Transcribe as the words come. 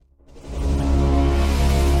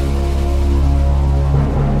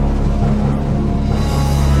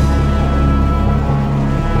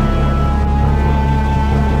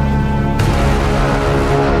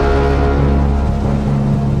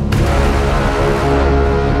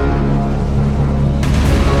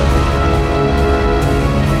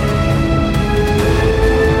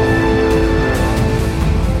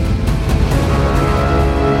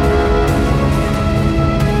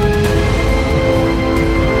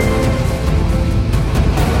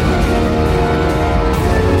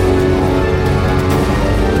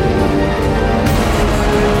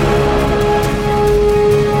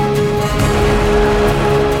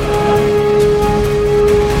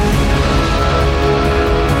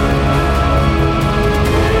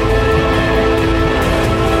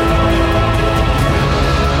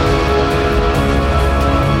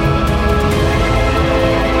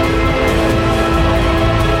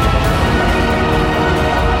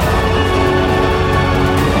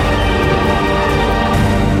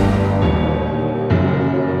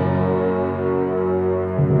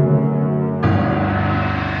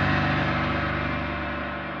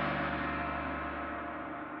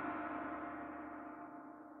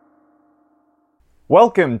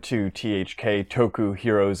Welcome to THK Toku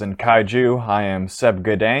Heroes and Kaiju. I am Seb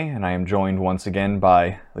Godet, and I am joined once again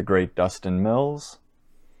by the great Dustin Mills.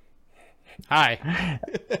 Hi.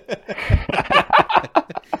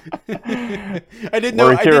 I didn't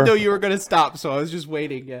know you were going to stop, so I was just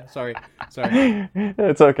waiting. Yeah, sorry.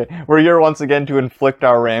 It's okay. We're here once again to inflict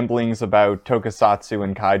our ramblings about tokusatsu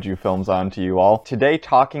and kaiju films onto you all. Today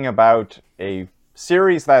talking about a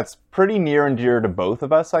series that's pretty near and dear to both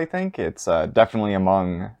of us, I think. It's definitely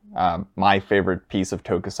among my favorite piece of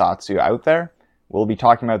tokusatsu out there. We'll be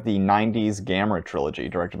talking about the 90s Gamera trilogy,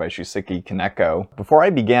 directed by Shusuke Kaneko. Before I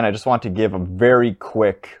begin, I just want to give a very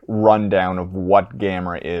quick rundown of what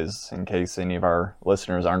Gamera is, in case any of our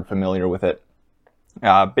listeners aren't familiar with it.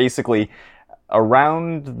 Basically,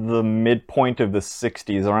 around the midpoint of the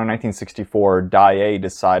 60s, around 1964, Daiei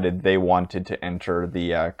decided they wanted to enter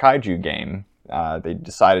the kaiju game. They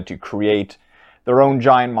decided to create their own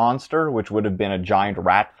giant monster, which would have been a giant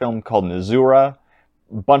rat film called Nezura.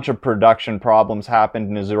 Bunch of production problems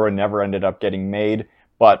happened. Nezura never ended up getting made,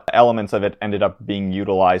 but elements of it ended up being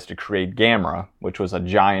utilized to create Gamera, which was a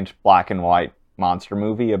giant black and white monster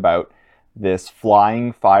movie about this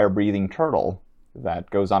flying, fire-breathing turtle that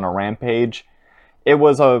goes on a rampage. It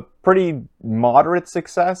was a pretty moderate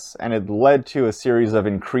success, and it led to a series of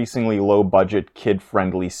increasingly low-budget,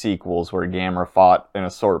 kid-friendly sequels where Gamera fought an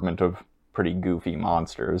assortment of pretty goofy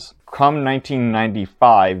monsters. Come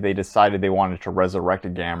 1995, they decided they wanted to resurrect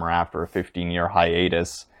Gamera after a 15-year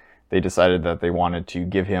hiatus. They decided that they wanted to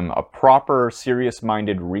give him a proper,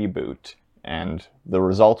 serious-minded reboot, and the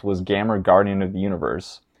result was Gamera Guardian of the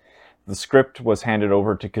Universe. The script was handed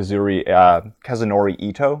over to Kazunori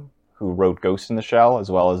Ito, who wrote Ghost in the Shell, as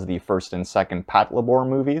well as the first and second Patlabor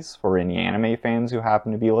movies, for any anime fans who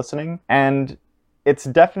happen to be listening. And it's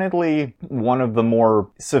definitely one of the more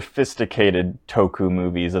sophisticated Toku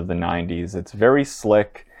movies of the 90s. It's very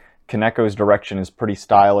slick, Kaneko's direction is pretty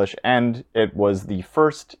stylish, and it was the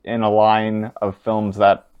first in a line of films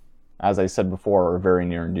that, as I said before, are very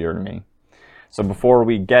near and dear to me. So before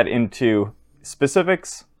we get into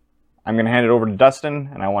specifics, I'm going to hand it over to Dustin,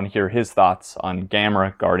 and I want to hear his thoughts on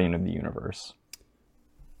Gamera, Guardian of the Universe.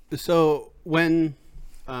 So when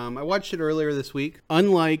I watched it earlier this week.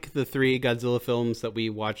 Unlike the three Godzilla films that we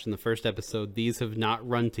watched in the first episode, these have not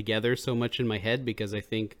run together so much in my head because I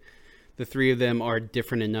think the three of them are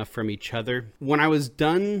different enough from each other. When I was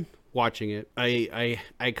done watching it, I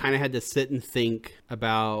kind of had to sit and think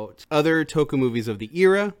about other Toku movies of the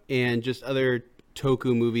era and just other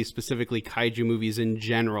Toku movies, specifically kaiju movies in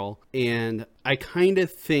general. And I kind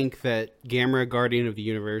of think that Gamera Guardian of the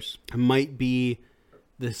Universe might be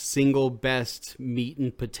the single best meat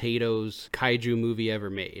and potatoes kaiju movie ever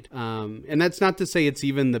made. And that's not to say it's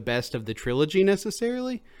even the best of the trilogy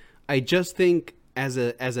necessarily. I just think as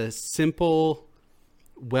a simple,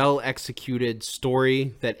 well-executed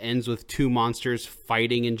story that ends with two monsters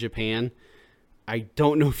fighting in Japan, I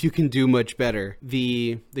don't know if you can do much better.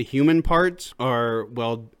 The human parts are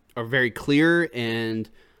very clear and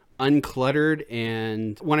uncluttered.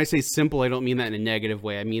 And when I say simple, I don't mean that in a negative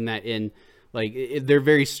way. I mean that in they're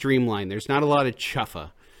very streamlined. There's not a lot of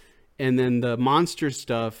chuffa. And then the monster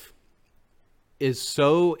stuff is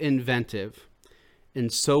so inventive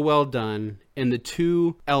and so well done. And the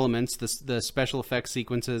two elements, the special effects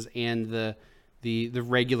sequences and the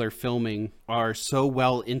regular filming are so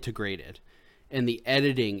well integrated. And the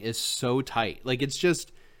editing is so tight. Like, it's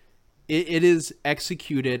just, it is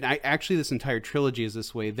executed. Actually, this entire trilogy is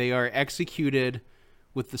this way. They are executed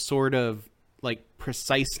with the sort of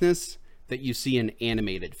preciseness that you see in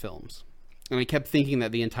animated films. And I kept thinking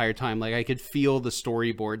that the entire time. I could feel the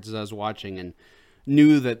storyboards as I was watching and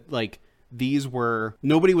knew that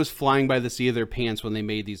nobody was flying by the seat of their pants when they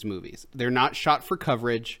made these movies. They're not shot for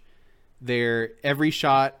coverage. Every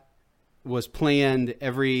shot was planned.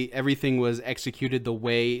 Everything was executed the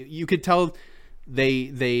way you could tell.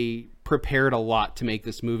 They prepared a lot to make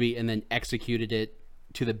this movie and then executed it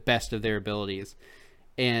to the best of their abilities.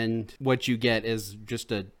 And what you get is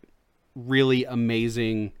just a really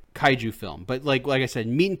amazing kaiju film, but like I said,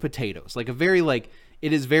 meat and potatoes.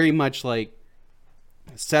 It is very much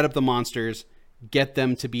set up the monsters, get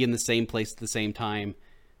them to be in the same place at the same time,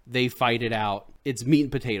 they fight it out. It's meat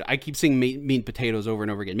and potato. I keep saying meat and potatoes over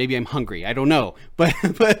and over again. Maybe I'm hungry, I don't know, but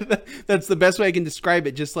that's the best way I can describe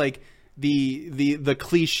it. Just like the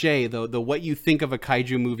cliche, the what you think of a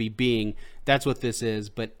kaiju movie being, that's what this is,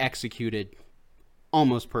 but executed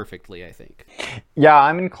almost perfectly, I think. Yeah,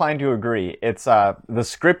 I'm inclined to agree. It's the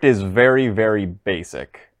script is very, very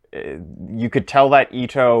basic. You could tell that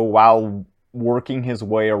Ito, while working his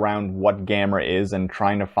way around what Gamera is and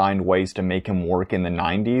trying to find ways to make him work in the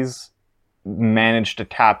 90s, managed to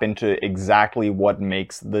tap into exactly what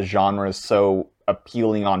makes the genre so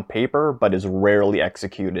appealing on paper, but is rarely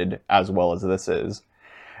executed as well as this is.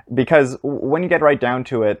 Because when you get right down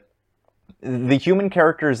to it, the human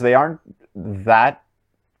characters, they aren't that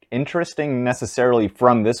interesting necessarily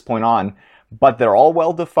from this point on, but they're all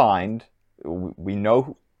well defined. We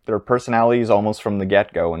know their personalities almost from the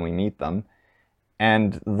get-go when we meet them.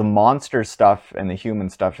 And the monster stuff and the human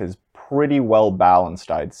stuff is pretty well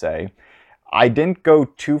balanced, I'd say. I didn't go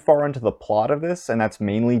too far into the plot of this, and that's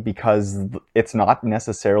mainly because it's not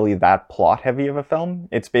necessarily that plot-heavy of a film.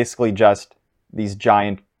 It's basically just these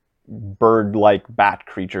giant bird-like bat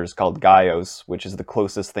creatures called Gaios, which is the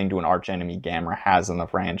closest thing to an archenemy Gamera has in the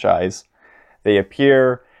franchise. They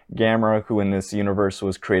appear. Gamera, who in this universe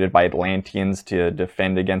was created by Atlanteans to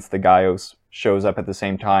defend against the Gaios, shows up at the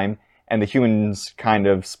same time, and the humans kind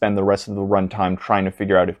of spend the rest of the runtime trying to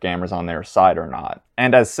figure out if Gamera's on their side or not.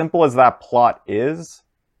 And as simple as that plot is,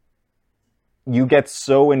 you get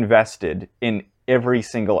so invested in every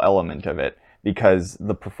single element of it, because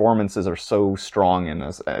the performances are so strong in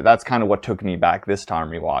this. That's kind of what took me back this time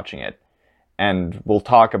rewatching it. And we'll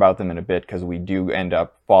talk about them in a bit, because we do end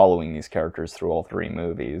up following these characters through all three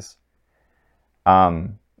movies.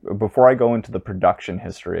 Before I go into the production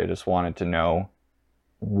history, I just wanted to know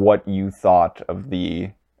what you thought of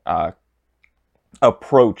the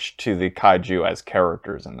approach to the kaiju as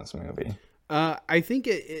characters in this movie. I think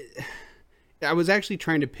I was actually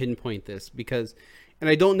trying to pinpoint this because, and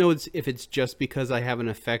I don't know if it's just because I have an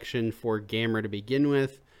affection for Gamera to begin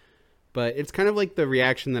with, but it's kind of like the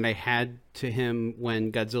reaction that I had to him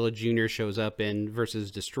when Godzilla Jr. shows up in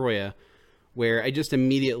versus Destroya, where I just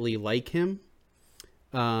immediately like him.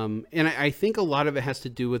 And I think a lot of it has to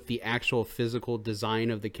do with the actual physical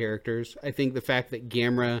design of the characters. I think the fact that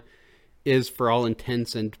Gamera is, for all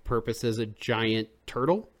intents and purposes, a giant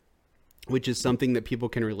turtle, which is something that people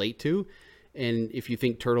can relate to. And if you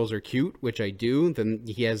think turtles are cute, which I do, then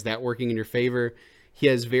he has that working in your favor. He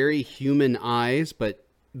has very human eyes, but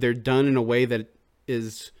they're done in a way that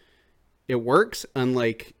it works.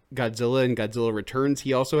 Unlike Godzilla and Godzilla Returns,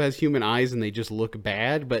 he also has human eyes and they just look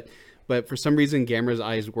bad, but for some reason Gamera's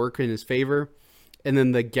eyes work in his favor. And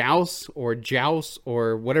then the Gyaos or Joust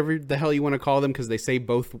or whatever the hell you want to call them, because they say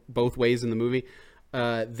both ways in the movie,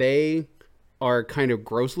 they are kind of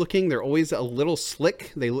gross looking. They're always a little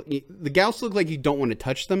slick. The Gyaos look like you don't want to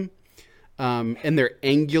touch them, and they're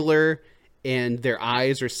angular, and their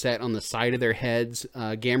eyes are set on the side of their heads.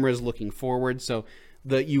 Gamera's looking forward, so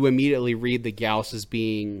you immediately read the Gyaos as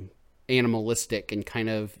being animalistic and kind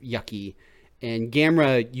of yucky. And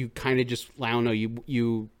Gamera, you kind of just, I don't know,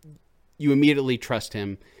 you immediately trust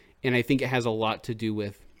him, and I think it has a lot to do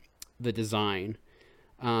with the design.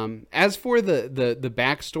 As for the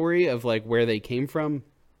backstory of like where they came from,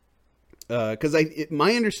 because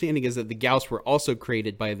my understanding is that the Gyaos were also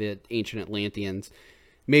created by the ancient Atlanteans,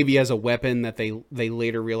 maybe as a weapon that they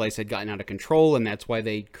later realized had gotten out of control, and that's why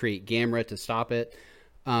they create Gamera to stop it.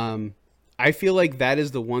 I feel like that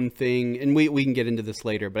is the one thing, and we can get into this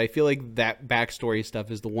later, but I feel like that backstory stuff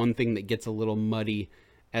is the one thing that gets a little muddy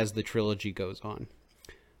as the trilogy goes on.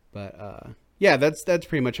 But yeah, that's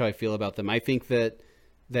pretty much how I feel about them. I think that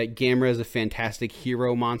Gamera is a fantastic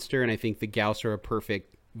hero monster, and I think the Gyaos are a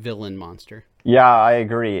perfect villain monster. Yeah, I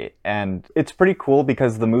agree. And it's pretty cool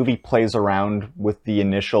because the movie plays around with the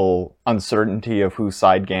initial uncertainty of whose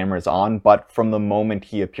side Gamera is on, but from the moment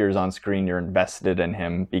he appears on screen, you're invested in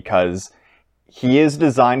him because he is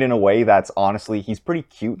designed in a way that's honestly, he's pretty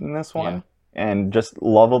cute in this one. Yeah. And just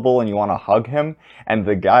lovable, and you want to hug him. And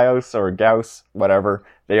the Gyaos or Gyaos, whatever,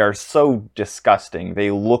 they are so disgusting.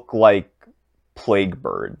 They look like plague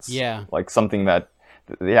birds. Yeah. Like something that,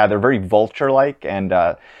 yeah, they're very vulture-like. And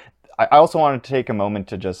I also wanted to take a moment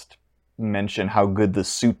to just mention how good the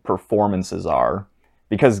suit performances are.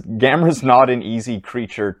 Because Gamera's not an easy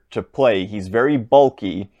creature to play. He's very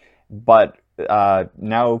bulky, but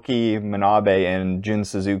Naoki Manabe and Jun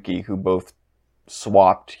Suzuki, who both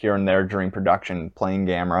swapped here and there during production playing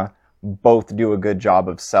Gamera, both do a good job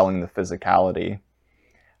of selling the physicality.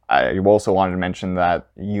 I also wanted to mention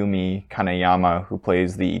that Yumi Kaneyama, who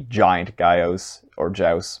plays the giant Gyaos or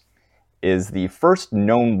Joust, is the first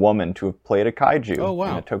known woman to have played a kaiju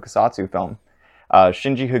in a tokusatsu film.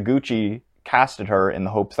 Shinji Higuchi casted her in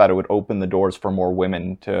the hopes that it would open the doors for more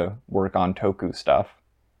women to work on toku stuff.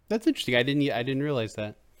 That's interesting. I didn't realize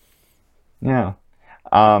that. Yeah.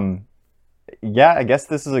 Yeah, I guess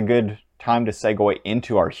this is a good time to segue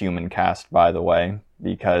into our human cast, by the way,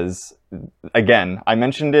 because, again, I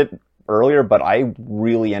mentioned it earlier, but I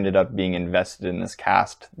really ended up being invested in this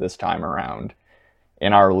cast this time around.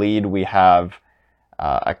 In our lead, we have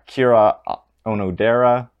Akira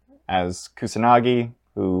Onodera as Kusanagi,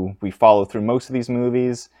 who we follow through most of these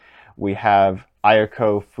movies. We have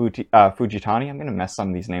Ayako Fujitani. I'm going to mess some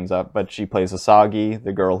of these names up, but she plays Asagi,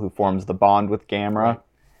 the girl who forms the bond with Gamera,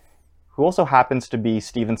 who also happens to be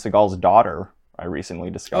Steven Seagal's daughter, I recently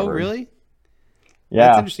discovered. Oh, really? Yeah.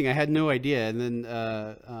 That's interesting. I had no idea. And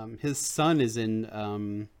then his son is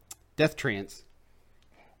in Death Trance.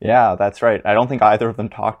 Yeah, that's right. I don't think either of them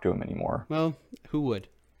talk to him anymore. Well, who would?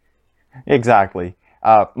 Exactly.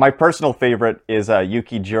 My personal favorite is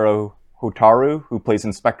Yukijiro Hotaru, who plays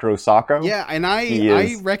Inspector Osako. Yeah, and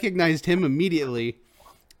I recognized him immediately.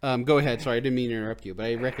 Go ahead. Sorry, I didn't mean to interrupt you, but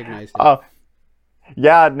I recognized him.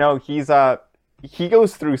 Yeah, no, he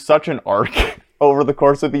goes through such an arc over the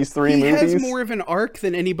course of these three movies. He has more of an arc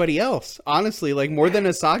than anybody else, honestly, like more than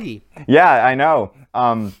Asagi. Yeah, I know.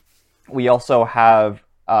 We also have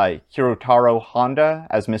Hirotaro Honda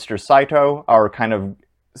as Mr. Saito, our kind of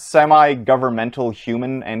semi-governmental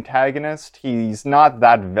human antagonist. He's not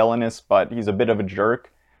that villainous, but he's a bit of a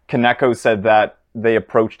jerk. Kaneko said that they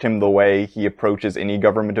approached him the way he approaches any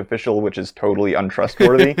government official, which is totally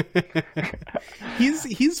untrustworthy.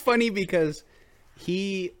 He's funny because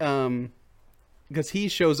he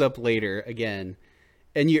shows up later again,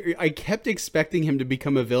 and I kept expecting him to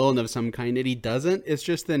become a villain of some kind, and he doesn't. It's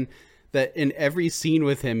just then that in every scene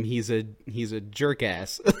with him, he's a jerk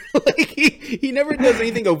ass. Like he never does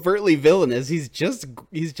anything overtly villainous. He's just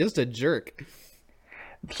a jerk.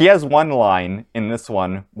 He has one line in this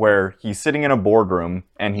one where he's sitting in a boardroom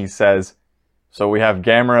and he says, "So we have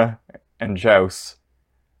Gamera and Joust.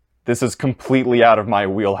 This is completely out of my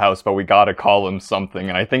wheelhouse, but we gotta call him something."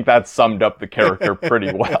 And I think that summed up the character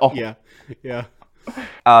pretty well. Yeah.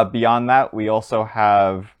 Beyond that, we also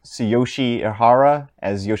have Tsuyoshi Ihara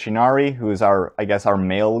as Yoshinari, who is our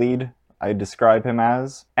male lead, I describe him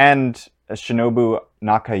as. And Shinobu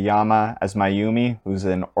Nakayama as Mayumi, who's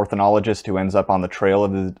an ornithologist who ends up on the trail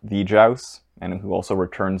of the Joust, and who also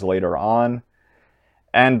returns later on.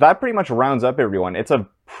 And that pretty much rounds up everyone. It's a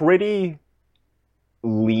pretty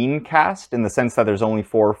lean cast in the sense that there's only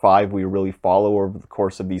 4 or 5 we really follow over the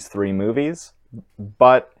course of these 3 movies.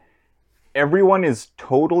 But everyone is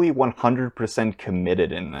totally 100%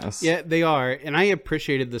 committed in this. Yeah, they are. And I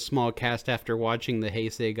appreciated the small cast after watching the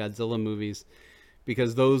Heisei Godzilla movies,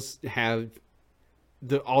 because those have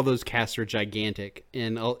all those casts are gigantic,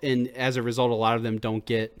 and as a result, a lot of them don't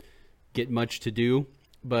get much to do.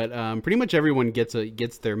 But pretty much everyone gets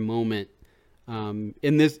their moment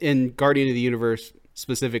in Guardian of the Universe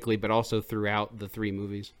specifically, but also throughout the 3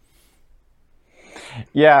 movies.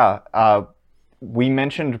 Yeah. We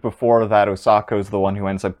mentioned before that Osako's the one who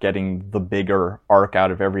ends up getting the bigger arc out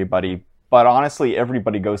of everybody, but honestly,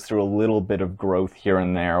 everybody goes through a little bit of growth here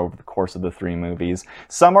and there over the course of the 3 movies.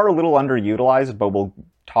 Some are a little underutilized, but we'll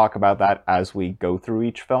talk about that as we go through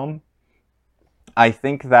each film. I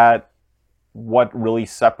think that what really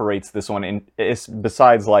separates this one, is,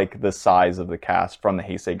 besides like the size of the cast from the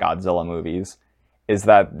Heisei Godzilla movies, is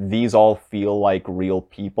that these all feel like real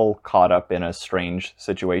people caught up in a strange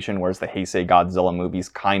situation, whereas the Heisei Godzilla movies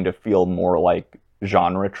kind of feel more like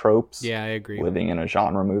genre tropes. Yeah, I agree. Living in a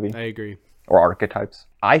genre movie. I agree. Or archetypes.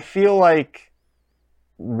 I feel like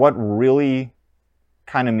what really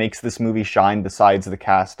kind of makes this movie shine, besides the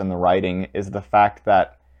cast and the writing, is the fact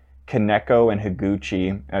that Kaneko and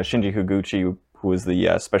Higuchi, Shinji Higuchi, who was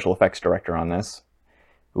the special effects director on this,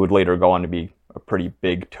 who would later go on to be a pretty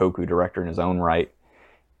big toku director in his own right,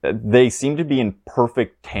 they seem to be in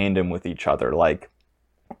perfect tandem with each other. Like,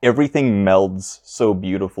 everything melds so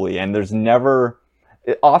beautifully, and there's never...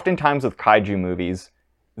 Oftentimes with kaiju movies,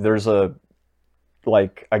 there's a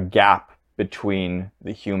gap between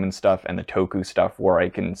the human stuff and the toku stuff where I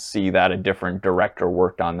can see that a different director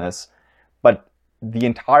worked on this. But the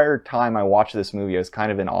entire time I watched this movie, I was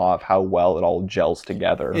kind of in awe of how well it all gels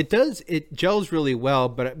together. It does. It gels really well,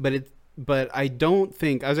 but I don't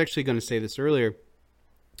think... I was actually going to say this earlier.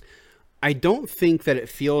 I don't think that it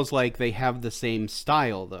feels like they have the same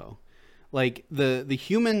style, though. Like, the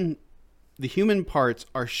human parts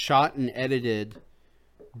are shot and edited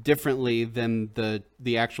differently than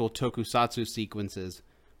the actual tokusatsu sequences,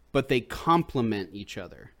 but they complement each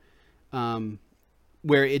other.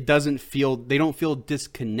 Where it doesn't feel... They don't feel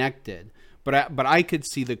disconnected. But I could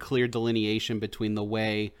see the clear delineation between the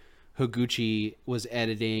way Higuchi was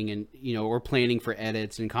editing and, or planning for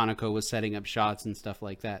edits, and Kaneko was setting up shots and stuff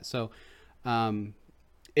like that. So, and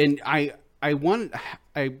I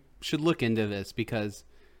should look into this, because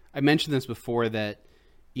I mentioned this before, that,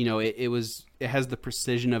 it has the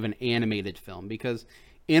precision of an animated film, because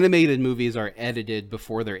animated movies are edited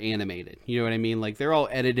before they're animated. You know what I mean? Like they're all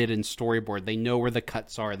edited in storyboard. They know where the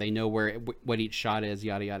cuts are. They know what each shot is.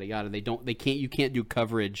 Yada yada yada. You can't do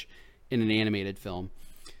coverage in an animated film,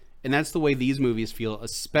 and that's the way these movies feel,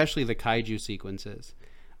 especially the kaiju sequences.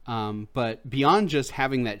 But beyond just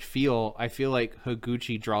having that feel, I feel like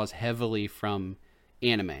Higuchi draws heavily from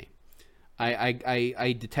anime.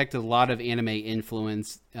 I detected a lot of anime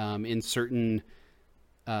influence in certain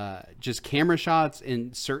just camera shots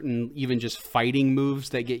and certain even just fighting moves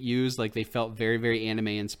that get used. Like they felt very, very anime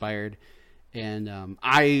inspired, and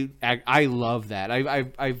I love that.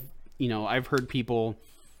 I've heard people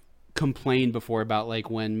complain before about like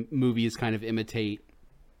when movies kind of imitate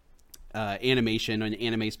animation and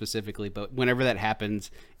anime specifically, but whenever that happens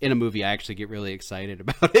in a movie, I actually get really excited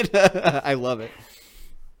about it. I love it.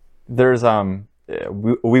 There's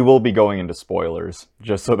we will be going into spoilers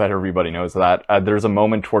just so that everybody knows that. There's a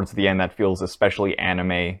moment towards the end that feels especially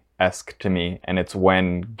anime-esque to me, and it's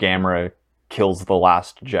when Gamera kills the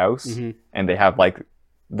last Joust, and they have like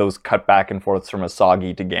those cut back and forths from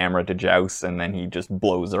Asagi to Gamera to Joust, and then he just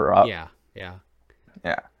blows her up. Yeah.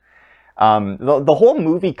 The whole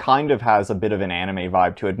movie kind of has a bit of an anime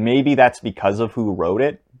vibe to it. Maybe that's because of who wrote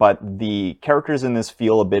it, but the characters in this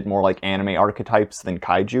feel a bit more like anime archetypes than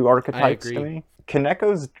kaiju archetypes to me.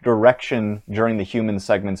 Kaneko's direction during the human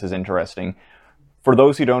segments is interesting. For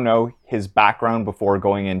those who don't know, his background before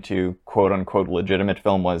going into quote-unquote legitimate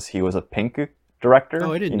film was he was a pink director.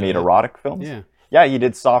 Oh, I didn't know He made that. erotic films. Yeah, he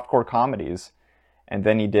did softcore comedies. And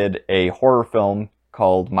then he did a horror film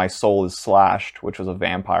called My Soul is Slashed, which was a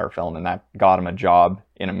vampire film, and that got him a job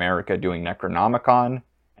in America doing Necronomicon,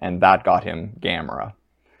 and that got him Gamera.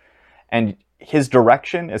 And his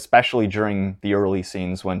direction, especially during the early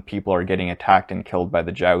scenes when people are getting attacked and killed by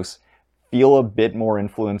the Joust, feel a bit more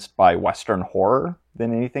influenced by Western horror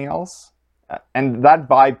than anything else. And that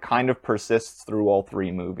vibe kind of persists through all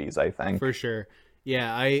three movies, I think. For sure.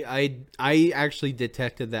 Yeah, I actually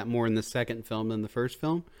detected that more in the second film than the first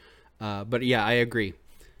film. But yeah, I agree.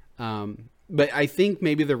 But I think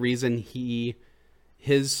maybe the reason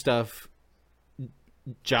his stuff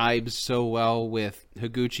jibes so well with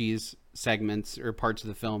Higuchi's segments or parts of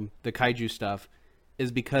the film, the kaiju stuff,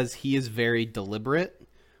 is because he is very deliberate,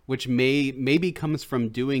 which maybe comes from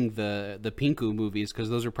doing the Pinku movies, because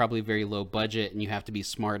those are probably very low budget and you have to be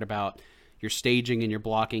smart about your staging and your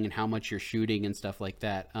blocking and how much you're shooting and stuff like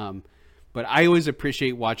that. But I always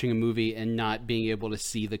appreciate watching a movie and not being able to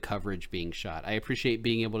see the coverage being shot. I appreciate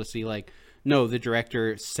being able to see, like, no, the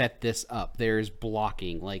director set this up. There's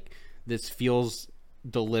blocking. Like, this feels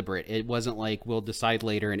deliberate. It wasn't like we'll decide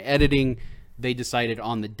later in editing. They decided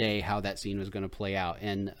on the day how that scene was going to play out.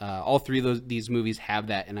 And all three of these movies have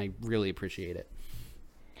that, and I really appreciate it.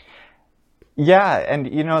 Yeah, and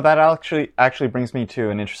that actually brings me to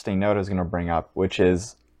an interesting note I was going to bring up, which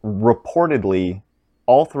is reportedly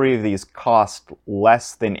all three of these cost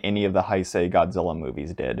less than any of the Heisei Godzilla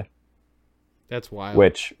movies did. That's wild.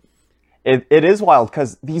 Which, it is wild,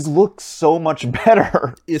 because these look so much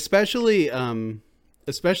better. Especially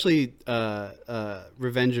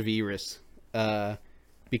Revenge of Iris.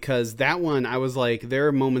 Because that one, I was like, there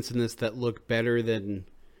are moments in this that look better than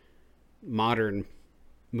modern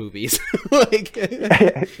movies.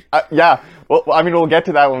 Yeah. Well, I mean, we'll get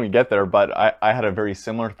to that when we get there, but I had a very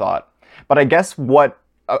similar thought. But I guess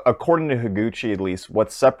according to Higuchi at least,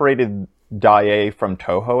 what separated Daiei from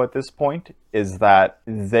Toho at this point is that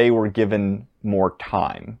they were given more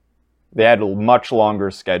time. They had a much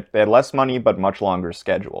longer schedule. They had less money, but much longer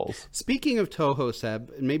schedules. Speaking of Toho,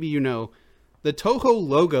 Seb, maybe the Toho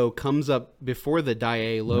logo comes up before the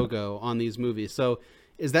Daiei logo on these movies. So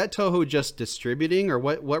is that Toho just distributing, or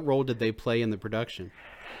what role did they play in the production?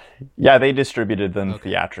 Yeah, they distributed them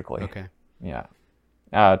theatrically. Okay. Yeah.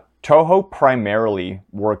 Toho primarily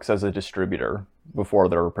works as a distributor before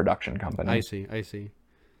they're a production company. I see.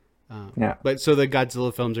 Yeah. But so the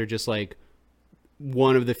Godzilla films are just like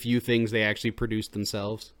one of the few things they actually produce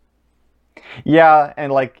themselves? Yeah,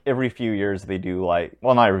 and like every few years they do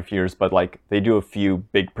not every few years, but like they do a few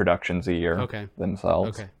big productions a year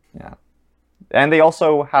themselves. Okay. Yeah. And they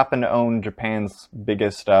also happen to own Japan's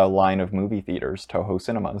biggest line of movie theaters, Toho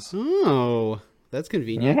Cinemas. Oh, that's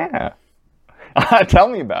convenient. Yeah. Tell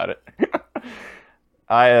me about it.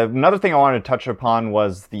 Another thing I wanted to touch upon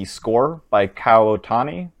was the score by Kao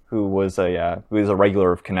Otani, who is a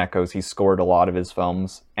regular of Kaneko's. He scored a lot of his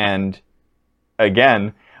films. And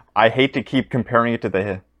again, I hate to keep comparing it to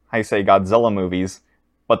the Heisei Godzilla movies,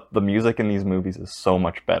 but the music in these movies is so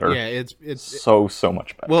much better. Yeah, it's so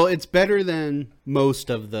much better. Well, it's better than most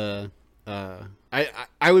of the.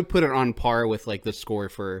 I would put it on par with like the score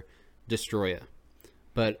for Destroya.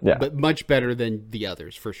 but much better than the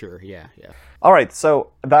others for sure. Yeah. All right,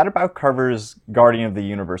 so that about covers Guardian of the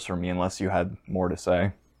Universe for me, unless you had more to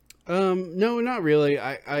say. No, not really.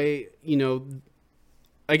 I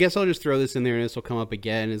guess I'll just throw this in there and this will come up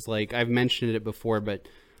again. Is like, I've mentioned it before, but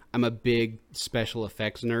I'm a big special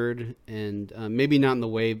effects nerd, and maybe not in the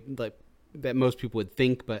way like that most people would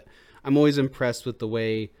think, but I'm always impressed with the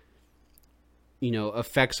way,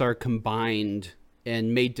 effects are combined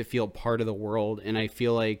and made to feel part of the world. And I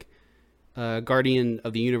feel like Guardian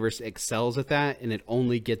of the Universe excels at that, and it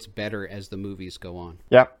only gets better as the movies go on.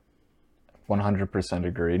 Yep, 100%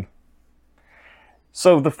 agreed.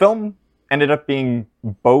 So the film ended up being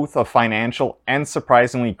both a financial and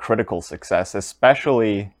surprisingly critical success,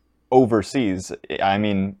 especially overseas. I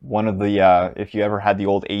mean, one of the, if you ever had the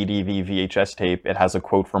old ADV VHS tape, it has a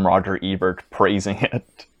quote from Roger Ebert praising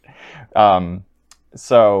it.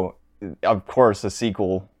 So, of course, a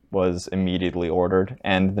sequel was immediately ordered,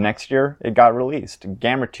 and the next year it got released.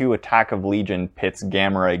 Gamera 2 Attack of Legion pits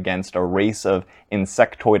Gamera against a race of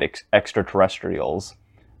insectoid extraterrestrials,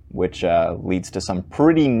 which leads to some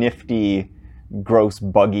pretty nifty, gross,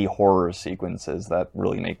 buggy horror sequences that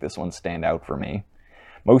really make this one stand out for me.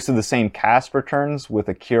 Most of the same cast returns, with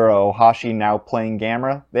Akira Ohashi now playing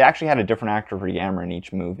Gamera. They actually had a different actor for Gamera in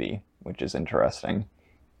each movie, which is interesting.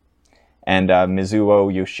 And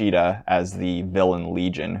Mizuo Yoshida as the villain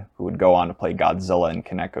Legion, who would go on to play Godzilla in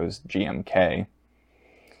Kaneko's GMK.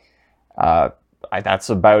 That's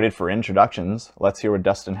about it for introductions. Let's hear what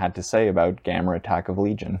Dustin had to say about Gamera Attack of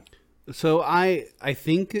Legion. So I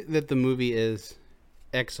think that the movie is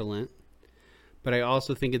excellent, but I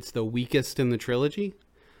also think it's the weakest in the trilogy.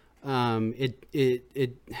 It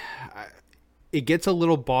gets a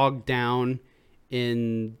little bogged down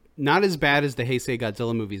in, not as bad as the Heisei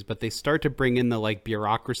Godzilla movies, but they start to bring in the like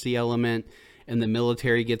bureaucracy element, and the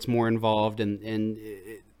military gets more involved, and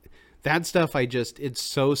that stuff. It's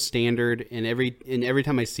so standard, and every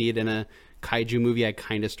time I see it in a kaiju movie, I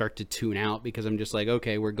kind of start to tune out, because I'm just like,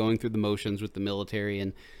 okay, we're going through the motions with the military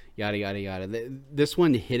and yada yada yada. This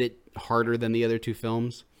one hit it harder than the other two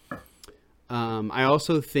films. I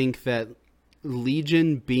also think that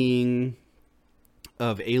Legion being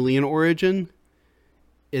of alien origin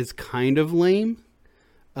is kind of lame,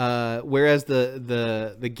 whereas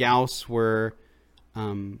the Gauss were,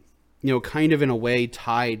 kind of in a way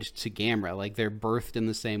tied to Gamera, like they're birthed in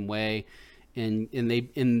the same way, and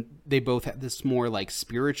they both have this more like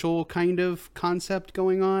spiritual kind of concept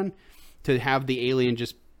going on. To have the alien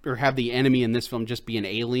have the enemy in this film just be an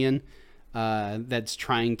alien that's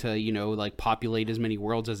trying to like populate as many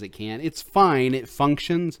worlds as it can. It's fine, it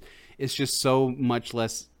functions. It's just so much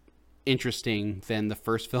less interesting than the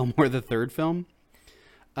first film or the third film.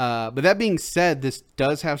 But that being said, this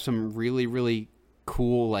does have some really, really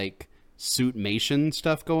cool like suitmation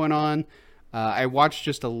stuff going on. I watched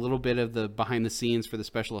just a little bit of the behind the scenes for the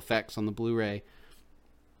special effects on the Blu-ray,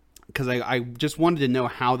 because I just wanted to know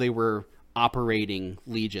how they were operating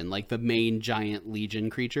Legion, like the main giant Legion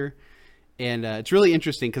creature. And it's really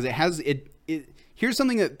interesting because here's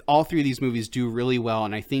something that all three of these movies do really well,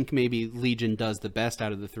 and I think maybe Legion does the best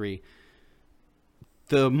out of the three.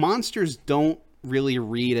 The monsters don't really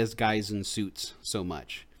read as guys in suits so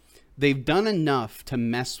much. They've done enough to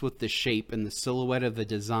mess with the shape and the silhouette of the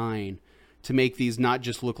design to make these not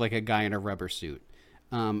just look like a guy in a rubber suit.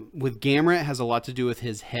 With Gamera, it has a lot to do with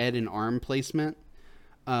his head and arm placement.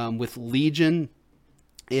 With Legion,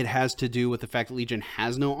 it has to do with the fact that Legion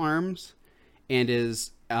has no arms and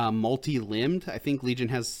is multi-limbed. I think Legion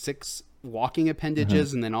has 6 walking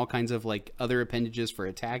appendages and then all kinds of like other appendages for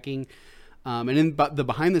attacking. And in the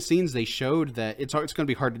behind the scenes, they showed that it's going to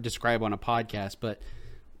be hard to describe on a podcast, but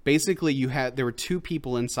basically there were 2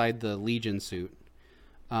 people inside the Legion suit.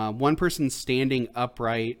 One person standing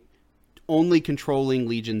upright, only controlling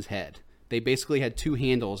Legion's head. They basically had 2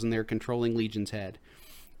 handles and they're controlling Legion's head.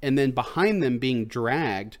 And then behind them being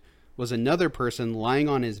dragged was another person lying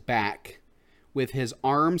on his back with his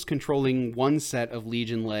arms controlling one set of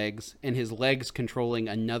Legion legs and his legs controlling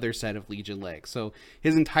another set of Legion legs. So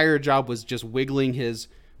his entire job was just wiggling his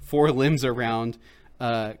 4 limbs around,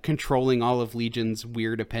 controlling all of Legion's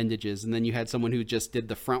weird appendages. And then you had someone who just did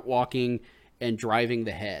the front walking and driving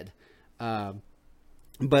the head.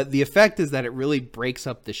 But the effect is that it really breaks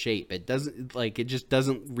up the shape. It just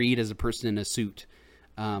doesn't read as a person in a suit,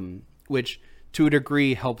 which to a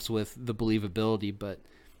degree helps with the believability. But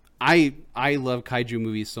I love kaiju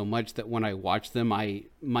movies so much that when I watch them,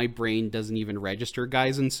 my brain doesn't even register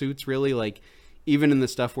guys in suits really. Like even in the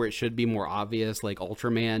stuff where it should be more obvious, like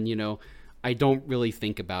Ultraman, I don't really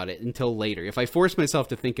think about it until later. If I force myself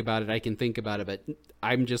to think about it, I can think about it, but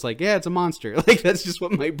I'm just like, yeah, it's a monster. Like, that's just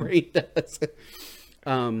what my brain does.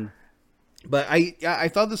 But I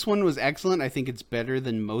thought this one was excellent. I think it's better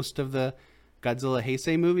than most of the Godzilla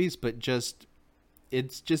Heisei movies, but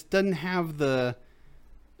it just doesn't have the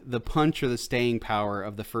punch or the staying power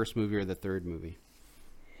of the first movie or the third movie.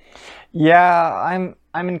 Yeah,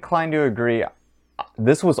 I'm inclined to agree.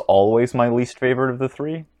 This was always my least favorite of the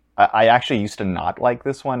three. I actually used to not like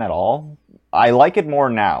this one at all. I like it more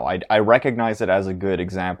now. I recognize it as a good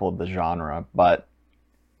example of the genre, but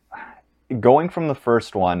going from the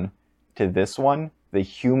first one to this one, the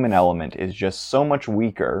human element is just so much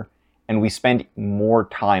weaker, and we spend more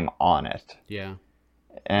time on it. Yeah.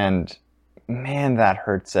 And man, that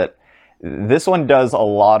hurts it. This one does a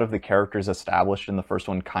lot of the characters established in the first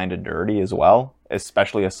one kind of dirty as well,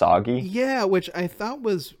 especially Asagi. Yeah, which I thought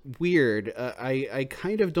was weird. I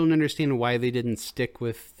kind of don't understand why they didn't stick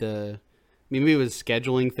with maybe it was a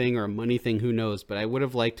scheduling thing or a money thing, who knows, but I would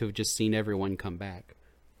have liked to have just seen everyone come back.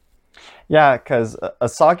 Yeah, because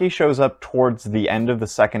Asagi shows up towards the end of the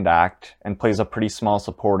second act and plays a pretty small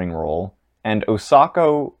supporting role, and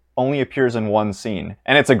Osako only appears in one scene,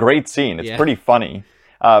 and it's a great scene. It's pretty funny.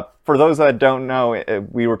 For those that don't know,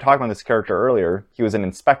 we were talking about this character earlier. He was an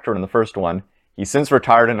inspector in the first one. He's since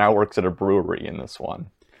retired and now works at a brewery in this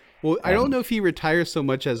one. Well, I don't know if he retires so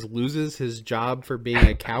much as loses his job for being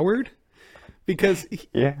a coward, because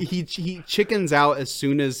he chickens out as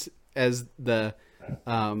soon as the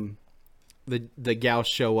gals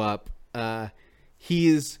show up. I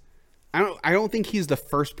don't think he's the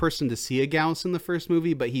first person to see a Gauss in the first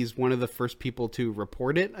movie, but he's one of the first people to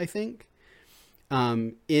report it, I think.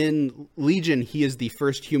 In Legion, he is the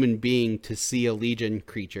first human being to see a Legion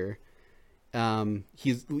creature.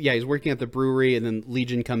 He's working at the brewery, and then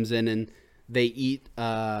Legion comes in and they eat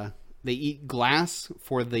glass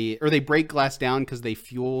or they break glass down because they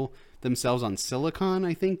fuel themselves on silicon,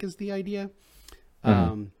 I think is the idea.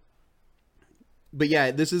 Mm-hmm. But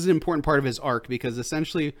yeah, this is an important part of his arc, because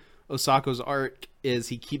essentially Osako's arc is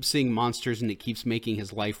he keeps seeing monsters and it keeps making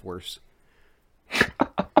his life worse.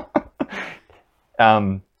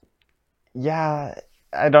 Yeah,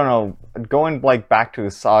 I don't know. Going back to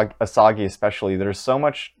Asagi especially, there's so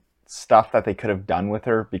much stuff that they could have done with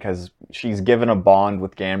her, because she's given a bond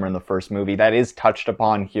with Gamera in the first movie that is touched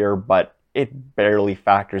upon here, but it barely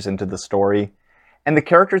factors into the story. And the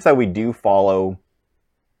characters that we do follow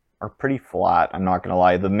are pretty flat, I'm not gonna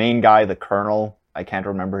lie. The main guy, the Colonel, I can't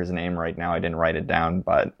remember his name right now, I didn't write it down,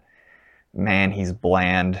 but man, he's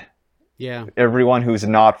bland. Yeah. Everyone who's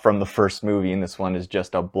not from the first movie in this one is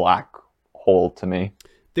just a black hole to me.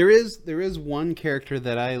 There is one character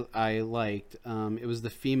that I liked. It was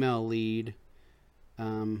the female lead.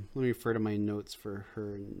 Let me refer to my notes for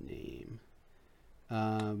her name.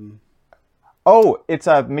 It's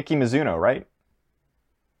Miki Mizuno, right?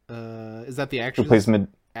 Is that the actress? Who plays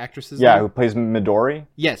actress's Yeah, name? who plays Midori?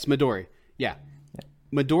 Yes, Midori. Yeah.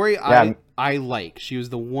 Midori, I like. She was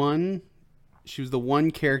the one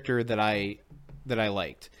character that I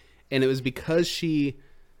liked. And it was because she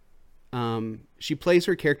plays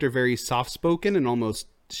her character very soft-spoken and almost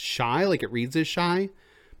shy, like it reads as shy,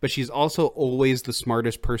 but she's also always the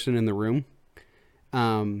smartest person in the room.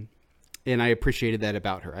 And I appreciated that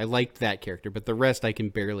about her. I liked that character, but the rest I can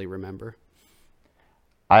barely remember.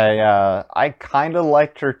 I kind of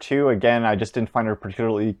liked her too. Again, I just didn't find her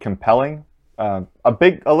particularly compelling. A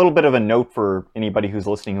little bit of a note for anybody who's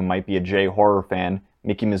listening who might be a J-horror fan.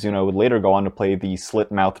 Miki Mizuno would later go on to play the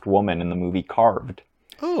slit-mouthed woman in the movie Carved.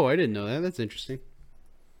 Oh, I didn't know that. That's interesting.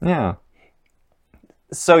 Yeah.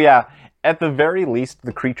 So yeah, at the very least,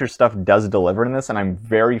 the creature stuff does deliver in this, and I'm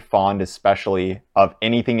very fond especially of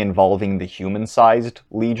anything involving the human-sized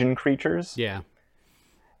Legion creatures. Yeah.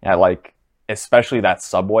 Yeah, especially that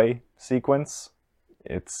subway sequence.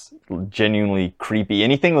 It's genuinely creepy.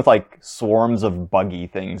 Anything with swarms of buggy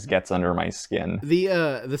things gets under my skin.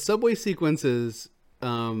 The subway sequence is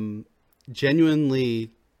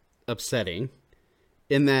genuinely upsetting,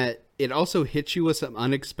 in that it also hits you with some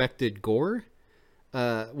unexpected gore.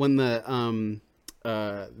 When the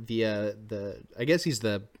I guess he's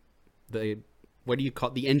the what do you call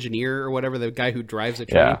it? The engineer or whatever, the guy who drives a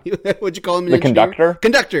train. Yeah. What'd you call him? The conductor?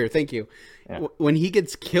 Conductor, thank you. Yeah. When he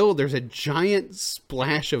gets killed, there's a giant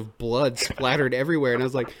splash of blood splattered everywhere. And I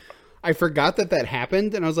was like, I forgot that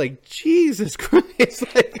happened. And I was like, Jesus Christ.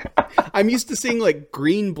 I'm used to seeing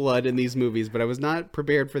green blood in these movies, but I was not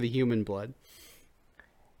prepared for the human blood.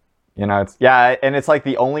 And it's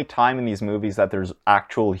the only time in these movies that there's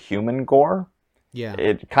actual human gore. Yeah.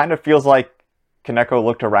 It kind of feels like Kaneko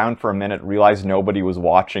looked around for a minute, realized nobody was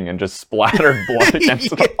watching, and just splattered blood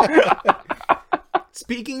against them.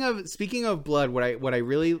 Speaking of blood, what I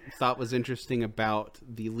really thought was interesting about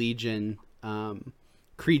the Legion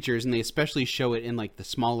creatures, and they especially show it in like the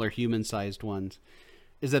smaller human-sized ones,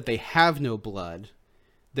 is that they have no blood.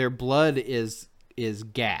 Their blood is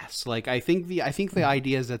gas. Like I think the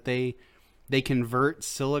idea is that they convert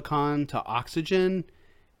silicon to oxygen,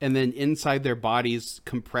 and then inside their bodies,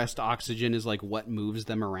 compressed oxygen is like what moves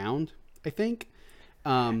them around, I think.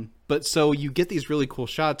 But so you get these really cool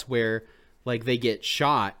shots where like they get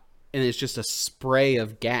shot and it's just a spray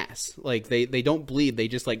of gas. Like they don't bleed. They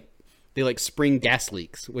just like spring gas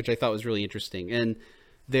leaks, which I thought was really interesting. And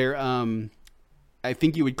they're, I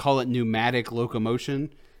think you would call it pneumatic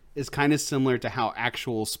locomotion, is kind of similar to how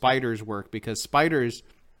actual spiders work, because spiders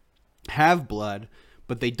have blood,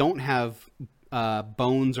 but they don't have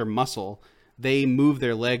bones or muscle. They move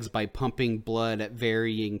their legs by pumping blood at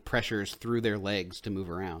varying pressures through their legs to move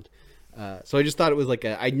around. So I just thought it was like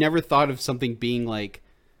I never thought of something being like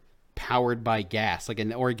powered by gas, like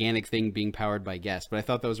an organic thing being powered by gas. But I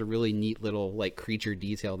thought that was a really neat little like creature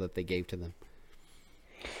detail that they gave to them.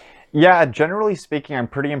 Yeah, generally speaking, I'm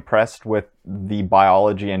pretty impressed with the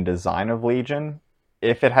biology and design of Legion.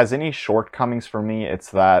 If it has any shortcomings for me,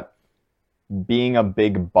 it's that being a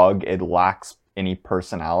big bug, it lacks any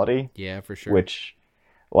personality. Yeah, for sure. Which,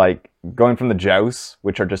 like, going from the Joust,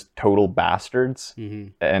 which are just total bastards,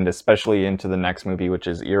 and especially into the next movie, which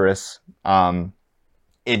is Iris,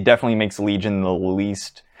 it definitely makes Legion the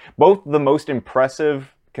least, both the most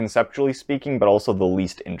impressive, conceptually speaking, but also the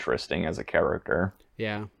least interesting as a character.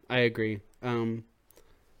 Yeah, I agree.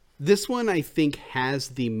 This one, I think, has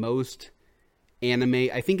the most anime.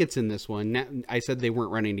 I think it's in this one. Now, I said they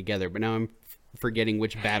weren't running together, but now I'm forgetting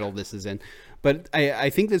which battle this is in. But I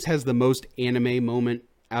think this has the most anime moment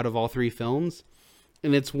out of all three films.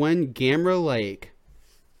 And it's when Gamera, like,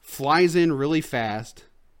 flies in really fast,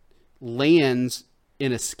 lands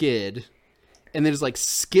in a skid, and then is, like,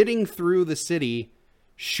 skidding through the city,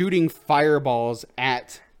 shooting fireballs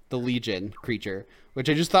at the Legion creature, which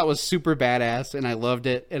I just thought was super badass, and I loved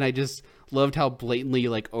it. And I just loved how blatantly,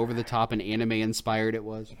 like, over the top and anime inspired it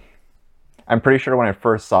was. I'm pretty sure when I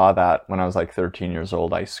first saw that, when I was like 13 years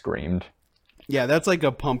old, I screamed. Yeah, that's like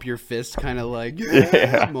a pump your fist kind of like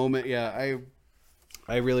moment. Yeah,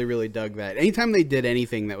 I really, really dug that. Anytime they did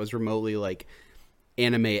anything that was remotely like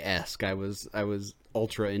anime-esque, I was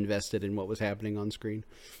ultra invested in what was happening on screen.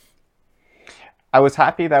 I was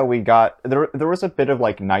happy that we got... There was a bit of,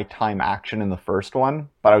 like, nighttime action in the first one,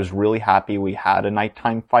 but I was really happy we had a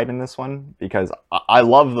nighttime fight in this one, because I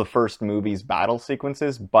love the first movie's battle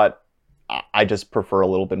sequences, but I just prefer a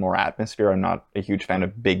little bit more atmosphere. I'm not a huge fan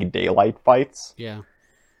of big daylight fights. Yeah.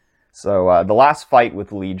 So the last fight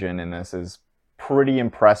with Legion in this is pretty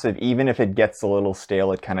impressive. Even if it gets a little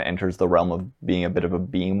stale, it kind of enters the realm of being a bit of a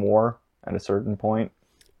beam war at a certain point.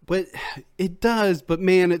 But it does, but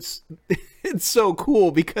man, it's so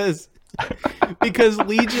cool because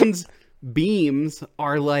Legion's beams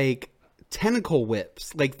are like tentacle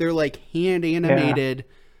whips. Like they're like hand animated,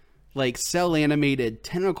 like cell animated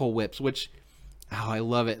tentacle whips, which I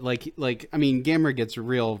love it. Like I mean, Gamera gets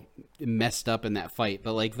real messed up in that fight,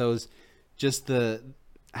 but like those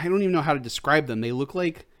I don't even know how to describe them. They look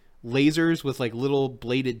like lasers with like little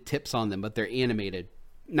bladed tips on them, but they're animated.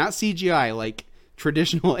 Not CGI, like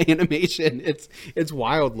traditional animation. It's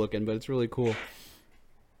wild looking, but it's really cool.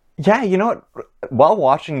 Yeah, you know what? While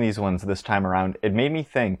watching these ones this time around, it made me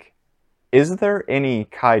think, is there any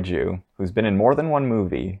kaiju who's been in more than one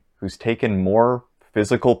movie who's taken more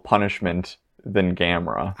physical punishment than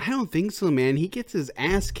Gamera? I don't think so, man. He gets his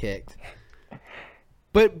ass kicked.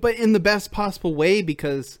 But in the best possible way,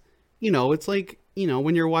 because, you know, it's like, you know,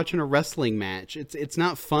 when you're watching a wrestling match, it's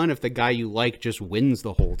not fun if the guy you like just wins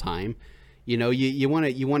the whole time. You know, you want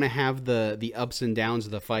to have the ups and downs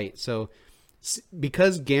of the fight. So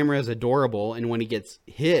because Gamera is adorable, and when he gets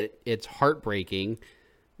hit, it's heartbreaking.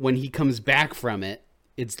 When he comes back from it,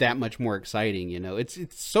 it's that much more exciting. You know, it's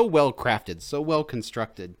so well crafted, so well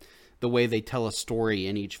constructed, the way they tell a story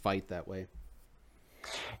in each fight that way.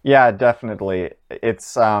 Yeah, definitely.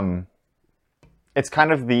 It's kind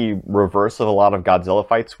of the reverse of a lot of Godzilla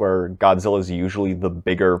fights, where Godzilla's usually the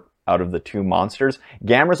bigger out of the two monsters.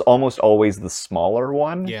 Gamera's almost always the smaller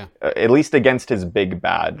one. Yeah. At least against his big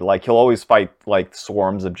bad. Like, he'll always fight, like,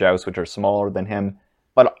 swarms of Joust, which are smaller than him.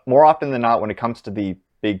 But more often than not, when it comes to the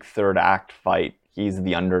big third act fight, he's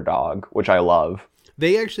the underdog, which I love.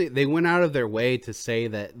 They went out of their way to say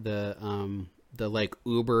that the like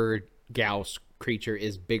Uber Gauss creature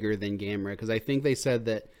is bigger than Gamera, because I think they said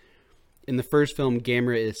that in the first film,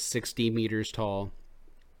 Gamera is 60 meters tall.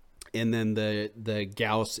 And then the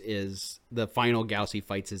Gauss is, the final Gauss he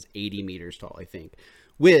fights is 80 meters tall, I think.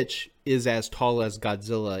 Which is as tall as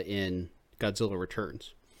Godzilla in Godzilla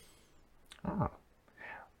Returns. Oh.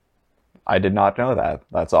 I did not know that.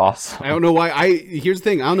 That's awesome. I don't know why. Here's the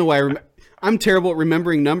thing. I don't know why. I'm terrible at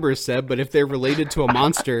remembering numbers, Seb, but if they're related to a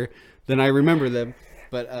monster, then I remember them.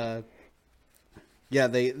 But yeah,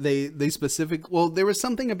 they specific. Well, there was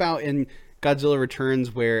something about in Godzilla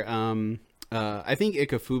Returns where I think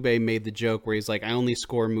Ikefube made the joke where he's like, I only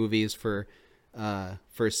score movies for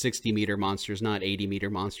 60-meter monsters, not 80-meter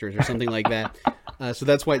monsters, or something like that. So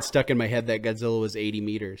that's why it stuck in my head that Godzilla was 80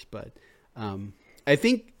 meters. But I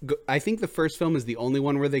think the first film is the only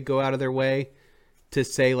one where they go out of their way to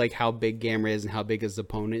say like how big Gamera is and how big his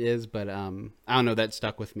opponent is. But I don't know, that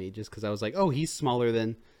stuck with me just because I was like, oh, he's smaller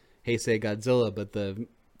than Heisei Godzilla, but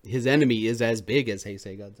his enemy is as big as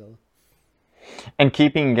Heisei Godzilla. And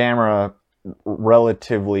keeping Gamera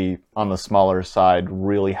relatively on the smaller side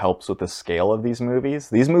really helps with the scale of these movies.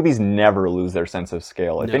 These movies never lose their sense of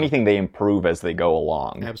scale. If anything, they improve as they go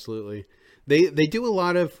along. Absolutely. They do a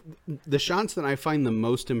lot of the shots that I find the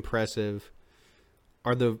most impressive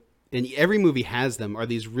are and every movie has them, are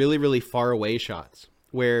these really, really far away shots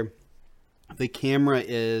where the camera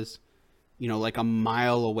is, like a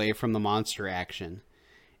mile away from the monster action.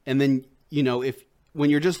 And then, when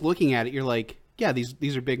you're just looking at it, you're like, yeah,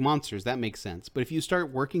 these are big monsters. That makes sense. But if you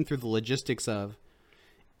start working through the logistics of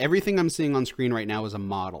everything I'm seeing on screen right now is a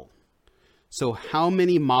model. So how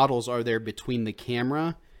many models are there between the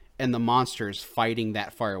camera and the monsters fighting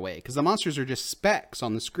that far away? Because the monsters are just specks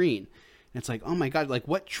on the screen. And it's like, oh my God, like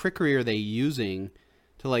what trickery are they using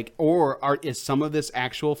to like, is some of this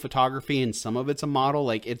actual photography and some of it's a model?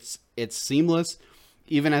 Like it's seamless.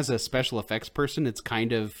 Even as a special effects person, it's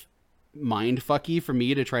kind of mind fucky for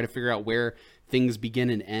me to try to figure out where things begin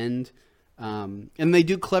and end. And they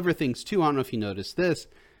do clever things too. I don't know if you noticed this.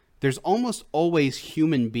 There's almost always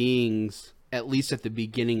human beings, at least at the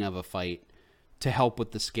beginning of a fight, to help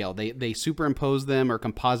with the scale. They superimpose them or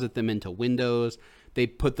composite them into windows. They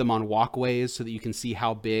put them on walkways so that you can see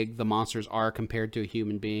how big the monsters are compared to a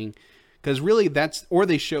human being. Because really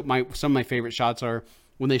they show some of my favorite shots are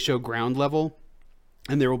when they show ground level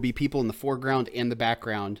and there will be people in the foreground and the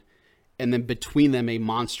background. And then between them, a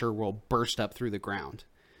monster will burst up through the ground.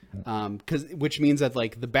 Which means that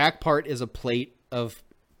like the back part is a plate of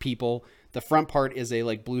people. The front part is a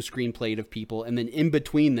like blue screen plate of people. And then in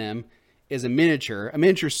between them is a miniature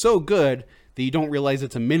so good that you don't realize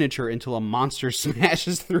it's a miniature until a monster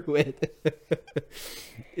smashes through it.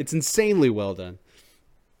 It's insanely well done.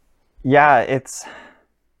 Yeah, it's...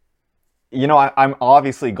 I'm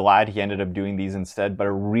obviously glad he ended up doing these instead, but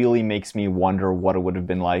it really makes me wonder what it would have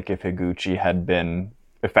been like if Higuchi had been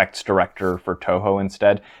effects director for Toho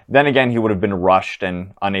instead. Then again, he would have been rushed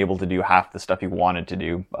and unable to do half the stuff he wanted to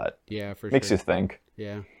do, but yeah, for makes sure. you think.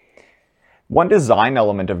 Yeah. One design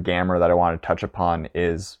element of Gamera that I want to touch upon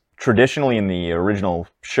is traditionally in the original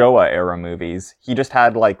Showa era movies, he just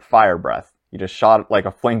had like fire breath. He just shot like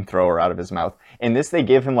a flamethrower out of his mouth. In this, they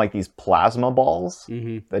give him like these plasma balls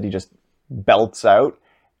that he just belts out.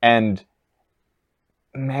 And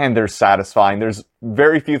man, they're satisfying. There's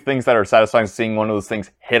very few things that are satisfying seeing one of those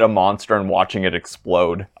things hit a monster and watching it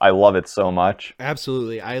explode. I love it so much.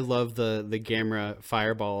 Absolutely. I love the Gamera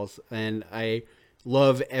fireballs, and I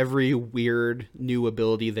love every weird new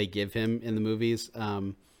ability they give him in the movies.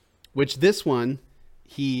 Which this one,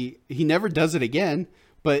 he never does it again.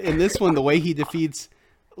 But in this one, the way he defeats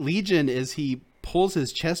Legion is he pulls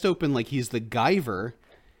his chest open like he's the Guyver,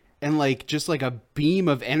 and like just like a beam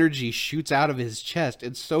of energy shoots out of his chest.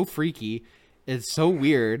 It's so freaky. It's so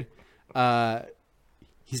weird.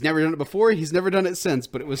 He's never done it before. He's never done it since,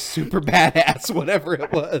 but it was super badass, whatever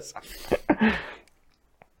it was.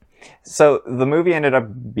 So the movie ended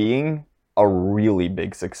up being a really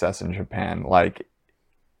big success in Japan. Like,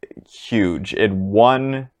 huge. It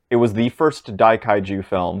was the first Daikaiju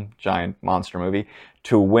film, giant monster movie,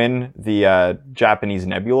 to win the Japanese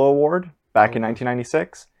Nebula Award back in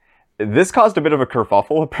 1996. This caused a bit of a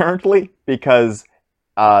kerfuffle, apparently, because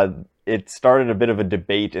it started a bit of a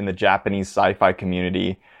debate in the Japanese sci-fi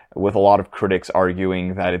community, with a lot of critics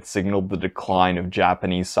arguing that it signaled the decline of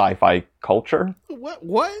Japanese sci-fi culture. What?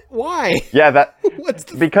 Why? Yeah,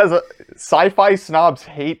 because sci-fi snobs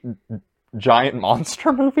hate giant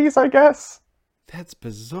monster movies, I guess. That's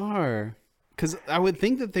bizarre. Because I would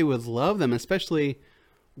think that they would love them, especially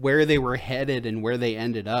where they were headed and where they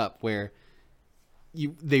ended up, where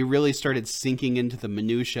they really started sinking into the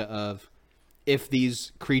minutia of if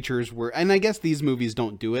these creatures were, and I guess these movies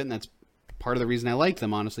don't do it, and that's part of the reason I like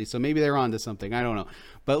them, honestly. So maybe they're onto something. I don't know.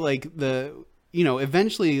 But like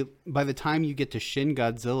eventually by the time you get to Shin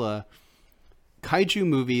Godzilla, kaiju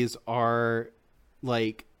movies are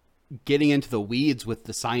like getting into the weeds with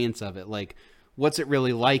the science of it. Like, what's it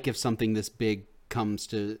really like if something this big comes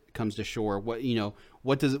to shore?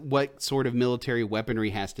 What sort of military weaponry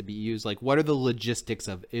has to be used? Like, what are the logistics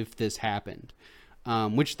of if this happened?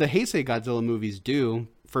 Which the Heisei Godzilla movies do,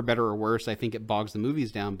 for better or worse. I think it bogs the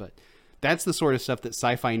movies down, but that's the sort of stuff that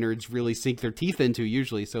sci-fi nerds really sink their teeth into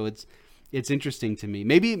usually. So it's interesting to me.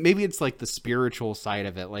 Maybe it's like the spiritual side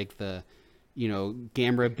of it, like the,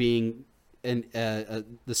 Gamera being the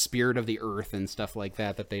spirit of the earth and stuff like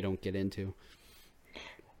that they don't get into.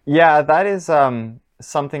 Yeah, that is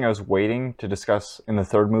something I was waiting to discuss in the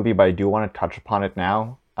third movie, but I do want to touch upon it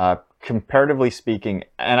now. Comparatively speaking,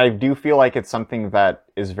 and I do feel like it's something that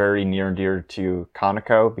is very near and dear to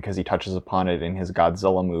Kaneko because he touches upon it in his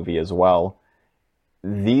Godzilla movie as well.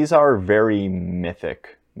 These are very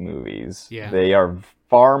mythic movies. Yeah. They are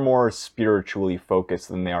far more spiritually focused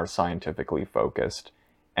than they are scientifically focused.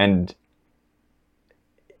 And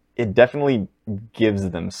it definitely gives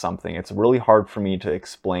them something. It's really hard for me to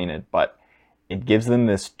explain it, but it gives them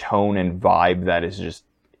this tone and vibe that is just,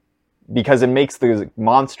 because it makes the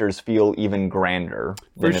monsters feel even grander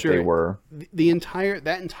than if they were.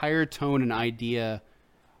 That entire tone and idea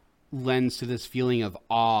lends to this feeling of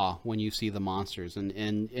awe when you see the monsters,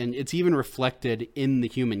 and it's even reflected in the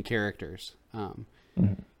human characters.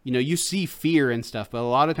 You see fear and stuff, but a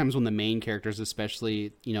lot of times when the main characters,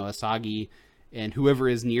 especially Asagi and whoever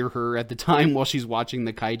is near her at the time while she's watching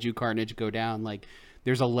the kaiju carnage go down, like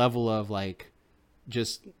there's a level of like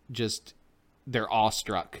just they're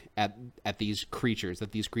awestruck at these creatures,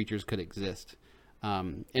 that these creatures could exist.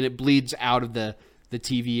 And it bleeds out of the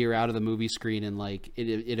TV or out of the movie screen, and like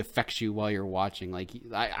it affects you while you're watching. Like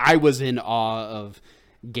I was in awe of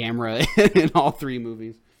Gamera in all three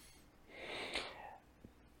movies.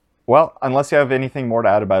 Well, unless you have anything more to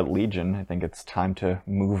add about Legion, I think it's time to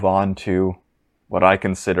move on to what I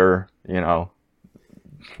consider, oh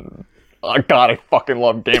God, I fucking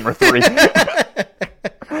love Gamera 3.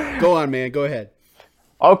 Go on, man. Go ahead.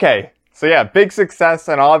 Okay. So yeah, big success,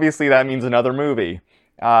 and obviously that means another movie.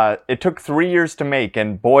 It took 3 years to make,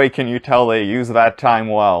 and boy, can you tell they used that time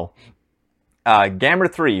well.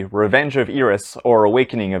 Gamera 3, Revenge of Iris, or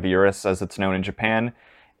Awakening of Iris, as it's known in Japan,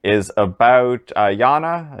 is about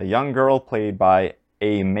Yana, a young girl played by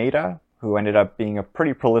Ai Maeda, who ended up being a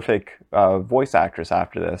pretty prolific voice actress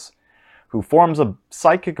after this, who forms a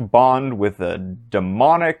psychic bond with a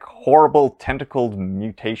demonic, horrible, tentacled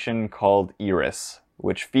mutation called Iris,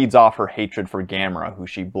 which feeds off her hatred for Gamera, who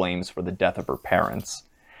she blames for the death of her parents.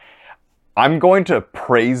 I'm going to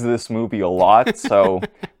praise this movie a lot, so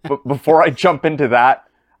before I jump into that,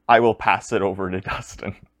 I will pass it over to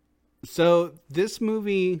Dustin. So this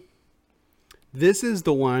movie, this is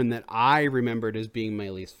the one that I remembered as being my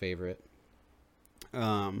least favorite.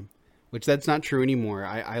 Which that's not true anymore.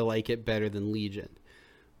 I like it better than Legion.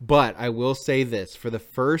 But I will say this, for the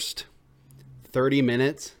first 30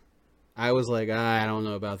 minutes, I was like, I don't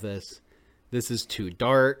know about this. This is too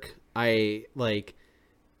dark.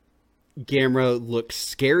 Gamera looks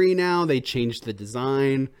scary now. They changed the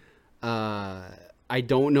design. I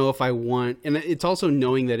don't know if I want, and it's also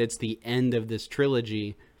knowing that it's the end of this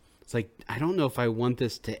trilogy. It's like, I don't know if I want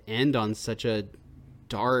this to end on such a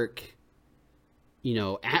dark,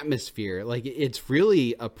 atmosphere. Like, it's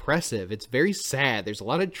really oppressive. It's very sad. There's a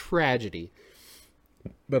lot of tragedy.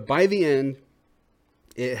 But by the end,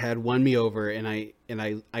 it had won me over, and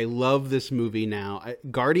I love this movie now.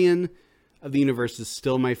 Guardian of the Universe is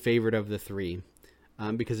still my favorite of the three,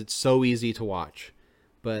 because it's so easy to watch.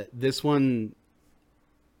 But this one,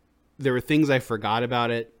 there were things I forgot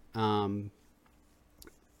about it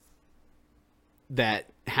that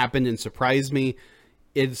happened and surprised me.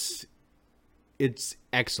 It's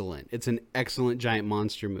excellent. It's an excellent giant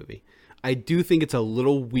monster movie. I do think it's a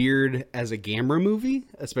little weird as a Gamera movie,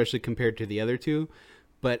 especially compared to the other two.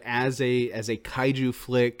 But as a kaiju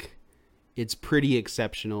flick, it's pretty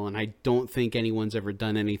exceptional, and I don't think anyone's ever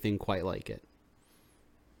done anything quite like it.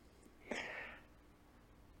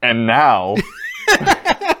 And now...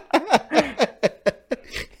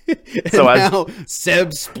 now Seb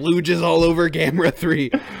splooges all over Gamera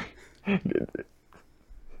 3.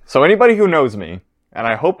 So anybody who knows me, and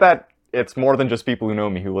I hope that it's more than just people who know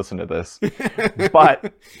me who listen to this,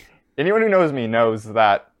 but anyone who knows me knows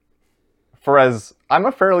that I'm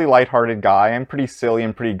a fairly lighthearted guy. I'm pretty silly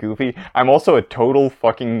and pretty goofy. I'm also a total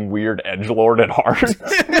fucking weird edgelord at heart.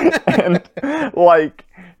 And like,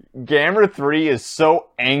 Gamera 3 is so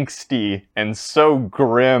angsty and so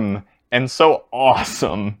grim and so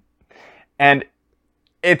awesome. And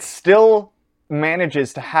it still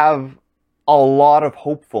manages to have a lot of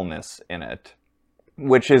hopefulness in it,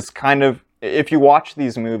 which is kind of, if you watch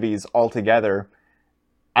these movies all together,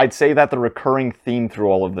 I'd say that the recurring theme through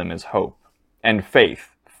all of them is hope and faith.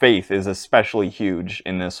 Faith is especially huge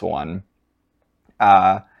in this one.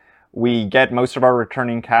 We get most of our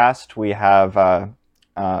returning cast. We have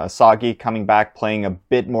Asagi coming back, playing a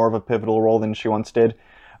bit more of a pivotal role than she once did.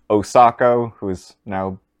 Osako, who is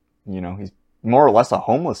now, he's more or less a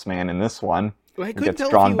homeless man in this one. Well, I couldn't tell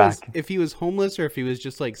if he was homeless or if he was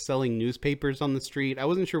just like selling newspapers on the street. I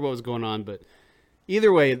wasn't sure what was going on, but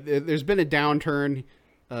either way, there's been a downturn.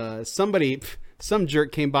 Some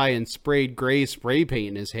jerk came by and sprayed gray spray paint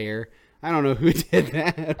in his hair. I don't know who did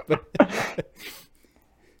that, but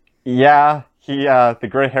yeah, the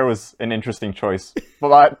gray hair was an interesting choice,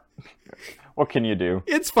 but what can you do?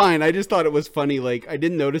 It's fine. I just thought it was funny. Like, I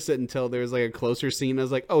didn't notice it until there was like a closer scene. I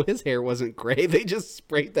was like, oh, his hair wasn't gray. They just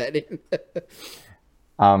sprayed that in.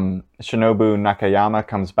 Shinobu Nakayama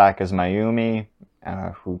comes back as Mayumi,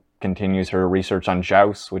 who continues her research on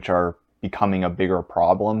jousts, which are becoming a bigger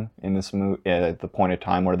problem in this at the point of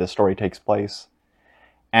time where this story takes place.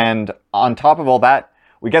 And on top of all that,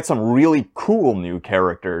 we get some really cool new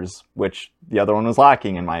characters, which the other one was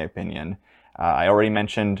lacking, in my opinion. I already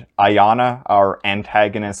mentioned Ayana, our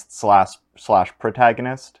antagonist slash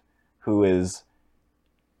protagonist, who is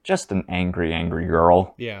just an angry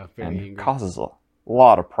girl. Yeah, very angry. Causes a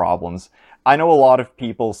lot of problems. I know a lot of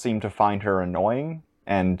people seem to find her annoying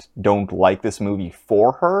and don't like this movie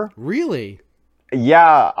for her. Really?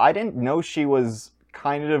 Yeah, I didn't know she was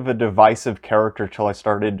kind of a divisive character till I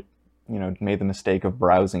started, made the mistake of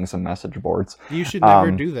browsing some message boards. You should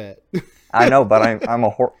never do that. I know, but I'm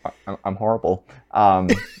horrible.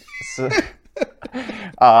 But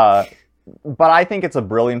I think it's a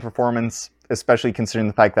brilliant performance, especially considering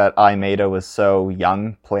the fact that Ai Maeda was so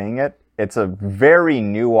young playing it. It's a very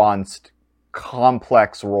nuanced,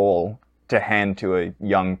 complex role to hand to a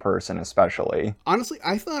young person, especially. Honestly,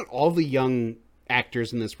 I thought all the young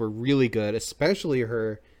actors in this were really good, especially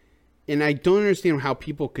her. And I don't understand how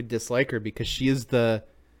people could dislike her, because she is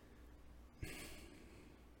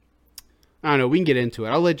I don't know. We can get into it.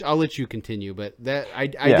 I'll let you continue, but I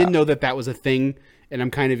didn't know that was a thing, and I'm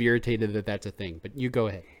kind of irritated that that's a thing. But you go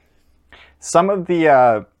ahead. Some of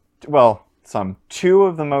the two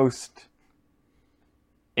of the most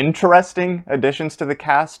interesting additions to the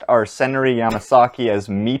cast are Senri Yamasaki as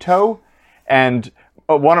Mito, and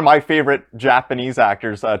one of my favorite Japanese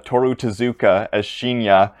actors, Toru Tezuka as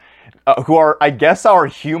Shinya, who are, I guess, our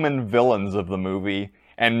human villains of the movie.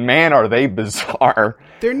 And man, are they bizarre.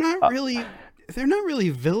 They're not really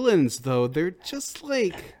villains, though. They're just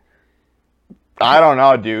like, I don't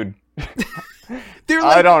know, dude.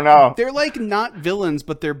 I don't know. They're like not villains,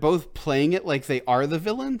 but they're both playing it like they are the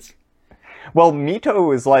villains. Well,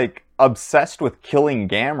 Mito is like obsessed with killing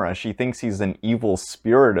Gamera. She thinks he's an evil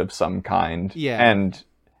spirit of some kind. Yeah. And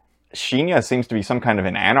Shinya seems to be some kind of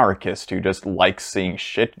an anarchist who just likes seeing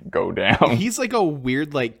shit go down. He's like a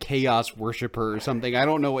weird, like, chaos worshiper or something. I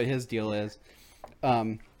don't know what his deal is.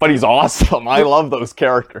 But he's awesome. I love those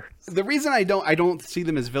characters. The reason I don't see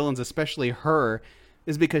them as villains, especially her,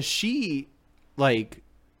 is because she, like,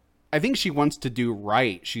 I think she wants to do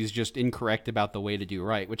right. She's just incorrect about the way to do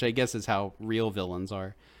right, which I guess is how real villains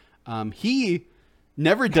are. He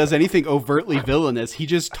never does anything overtly villainous. He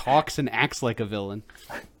just talks and acts like a villain.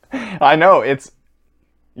 I know,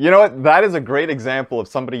 you know what, that is a great example of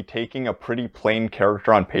somebody taking a pretty plain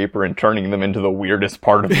character on paper and turning them into the weirdest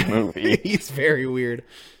part of the movie. He's very weird.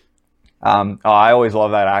 I always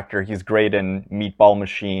love that actor. He's great in Meatball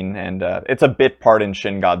Machine, and it's a bit part in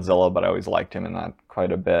Shin Godzilla, but I always liked him in that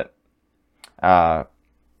quite a bit. No,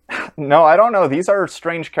 I don't know. These are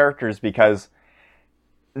strange characters because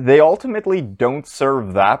they ultimately don't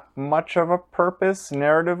serve that much of a purpose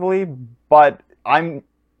narratively, but I'm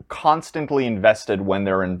constantly invested when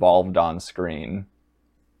they're involved on screen.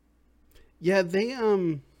 Yeah, they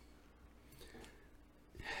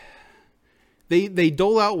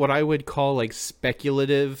dole out what I would call like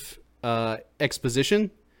speculative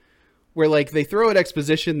exposition, where like they throw out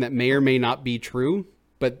exposition that may or may not be true,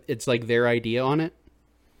 but it's like their idea on it.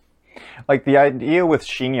 Like the idea with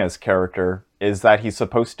Shinya's character is that he's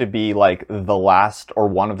supposed to be like the last or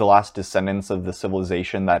one of the last descendants of the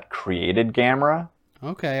civilization that created Gamera.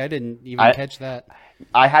 Okay, I didn't even catch that.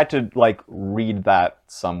 I had to, like, read that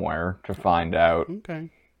somewhere to find out. Okay.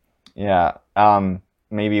 Yeah.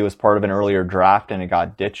 Maybe it was part of an earlier draft and it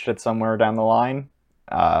got ditched at somewhere down the line.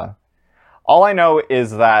 All I know is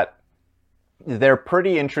that they're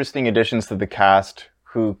pretty interesting additions to the cast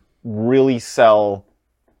who really sell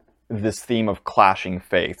this theme of clashing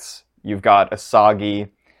faiths. You've got Asagi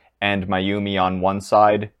and Mayumi on one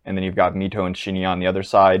side, and then you've got Mito and Shinya on the other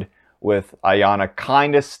side, with Ayana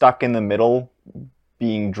kind of stuck in the middle,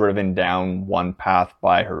 being driven down one path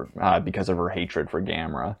by her because of her hatred for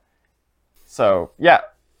Gamera. So, yeah,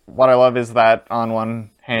 what I love is that on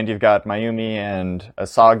one hand you've got Mayumi and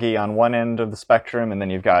Asagi on one end of the spectrum, and then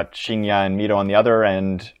you've got Shinya and Mito on the other,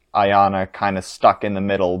 and Ayana kind of stuck in the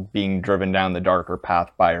middle, being driven down the darker path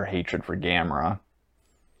by her hatred for Gamera.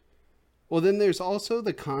 Well, then there's also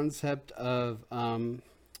the concept of the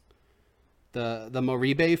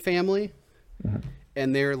Moribe family,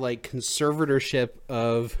 and their like conservatorship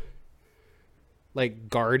of like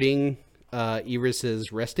guarding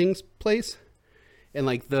Iris's resting place, and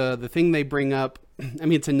like the thing they bring up. I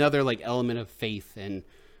mean, it's another like element of faith and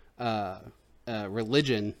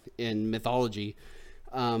religion in mythology.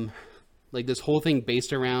 Like this whole thing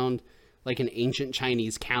based around like an ancient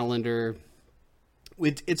Chinese calendar.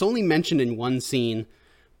 It's only mentioned in one scene,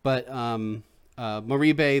 but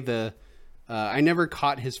Moribe, I never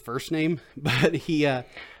caught his first name, but he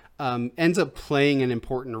ends up playing an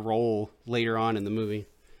important role later on in the movie.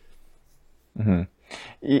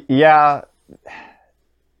 Yeah,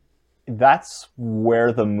 that's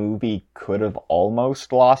where the movie could have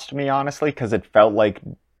almost lost me, honestly, because it felt like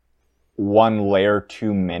one layer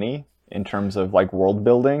too many in terms of like world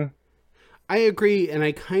building. I agree, and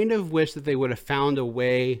I kind of wish that they would have found a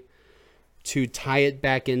way to tie it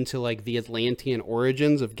back into like the Atlantean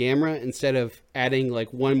origins of Gamera instead of adding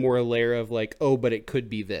like one more layer of like, oh, but it could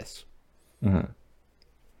be this.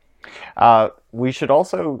 We should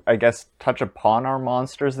also, I guess, touch upon our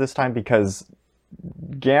monsters this time, because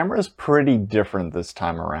Gamera's pretty different this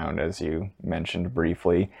time around, as you mentioned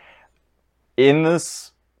briefly. In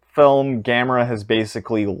this film, Gamera has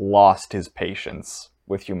basically lost his patience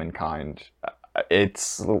with humankind.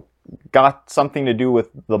 It's got something to do with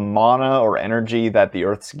the mana or energy that the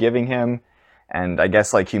Earth's giving him, and I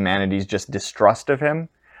guess like humanity's just distrust of him,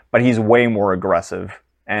 but he's way more aggressive,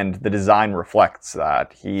 and the design reflects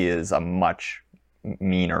that. He is a much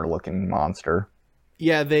meaner looking monster.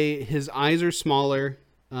 Yeah, his eyes are smaller.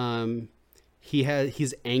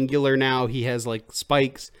 He's angular now. He has like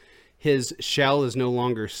spikes. His shell is no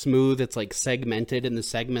longer smooth. It's like segmented, and the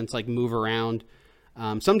segments like move around.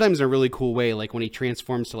 Sometimes in a really cool way, like when he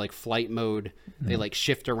transforms to like flight mode, they like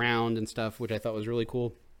shift around and stuff, which I thought was really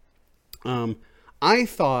cool. I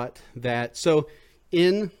thought that, so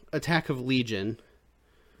in Attack of Legion,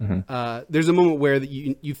 there's a moment where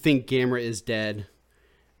you think Gamera is dead,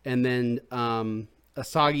 and then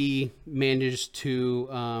Asagi manages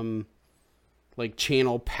to like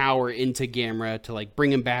channel power into Gamera to like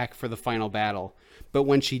bring him back for the final battle. But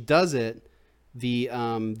when she does it,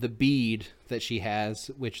 the bead that she has,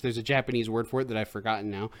 which there's a Japanese word for it that I've forgotten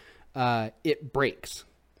now, it breaks.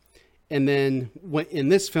 And then in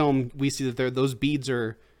this film, we see that those beads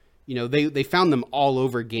are, they found them all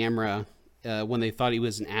over Gamera when they thought he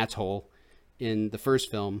was an atoll in the first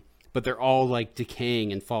film, but they're all like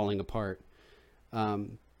decaying and falling apart.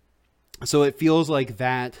 So it feels like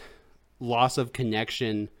that loss of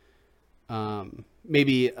connection.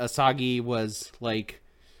 Maybe Asagi was like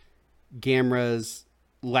Gamera's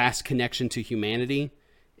last connection to humanity,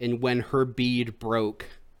 and when her bead broke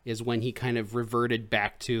is when he kind of reverted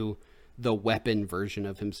back to the weapon version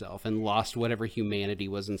of himself and lost whatever humanity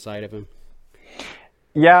was inside of him.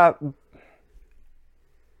 Yeah,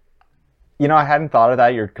 I hadn't thought of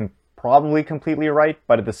that. You're probably completely right,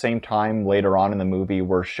 but at the same time, later on in the movie,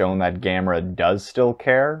 we're shown that Gamera does still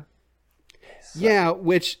care. So. Yeah,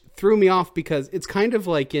 which threw me off, because it's kind of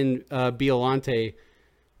like in Biollante,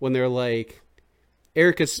 when they're like,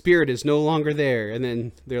 Erica's spirit is no longer there. And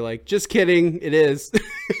then they're like, just kidding, it is.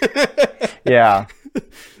 Yeah.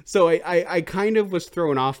 So I kind of was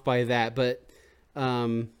thrown off by that, but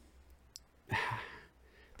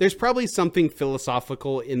there's probably something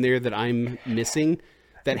philosophical in there that I'm missing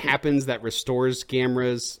that happens that restores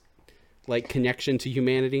Gamera's like connection to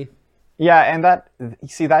humanity. Yeah, and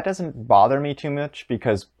that doesn't bother me too much,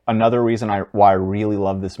 because another reason why I really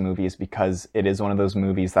love this movie is because it is one of those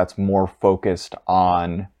movies that's more focused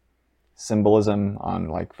on symbolism, on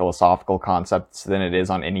like philosophical concepts, than it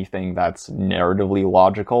is on anything that's narratively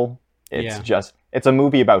logical. It's a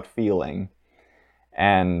movie about feeling.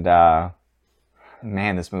 And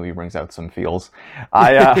man, this movie brings out some feels.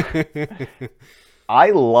 I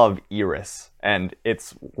love Iris, and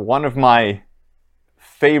it's one of my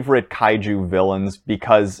favorite kaiju villains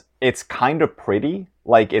because it's kind of pretty.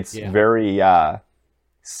 Like, it's very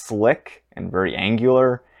slick and very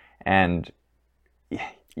angular, and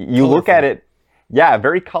you look at it, Yeah,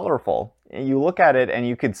 very colorful. You look at it and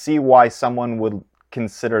you could see why someone would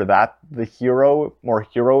consider that the hero, more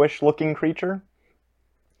heroish looking creature.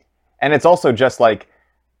 And it's also just like,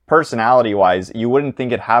 personality wise, you wouldn't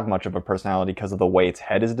think it'd have much of a personality because of the way its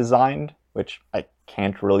head is designed, which I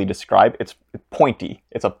can't really describe. It's pointy.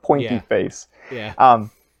 It's a pointy face. Yeah.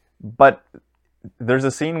 But there's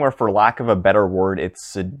a scene where, for lack of a better word, it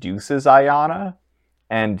seduces Ayana,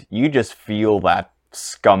 and you just feel that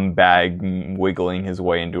scumbag wiggling his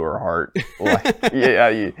way into her heart.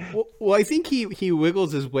 Well, I think he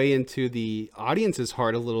wiggles his way into the audience's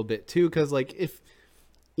heart a little bit too, because like, if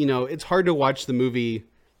it's hard to watch the movie.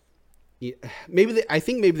 I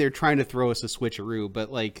think maybe they're trying to throw us a switcheroo,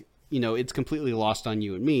 but like, it's completely lost on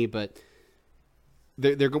you and me. But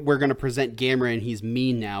we're going to present Gamera, and he's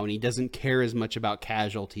mean now, and he doesn't care as much about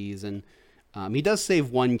casualties, and he does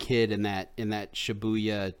save one kid in that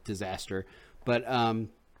Shibuya disaster. But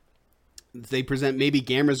they present maybe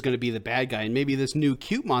Gamera's going to be the bad guy, and maybe this new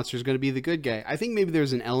cute monster is going to be the good guy. I think maybe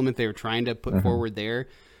there's an element they were trying to put forward there,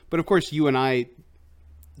 but of course, you and I,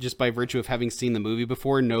 just by virtue of having seen the movie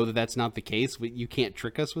before, know that that's not the case. You can't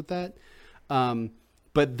trick us with that.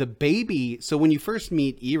 But the baby, so when you first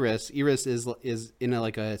meet Iris is in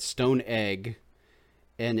like a stone egg,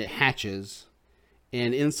 and it hatches,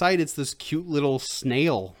 and inside it's this cute little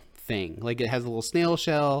snail thing. Like, it has a little snail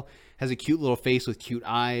shell, has a cute little face with cute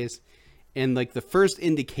eyes. And like, the first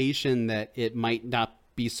indication that it might not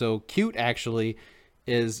be so cute actually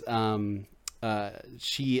is Ayana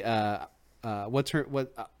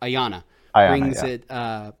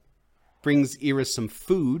brings Iris some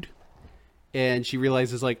food, and she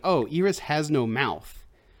realizes like, oh, Iris has no mouth.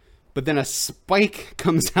 But then a spike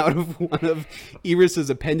comes out of one of Iris's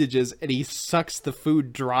appendages, and he sucks the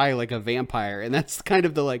food dry like a vampire. And that's kind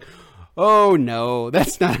of the like, oh no,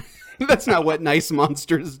 that's not what nice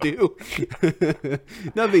monsters do.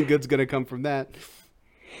 Nothing good's gonna come from that.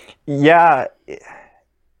 Yeah,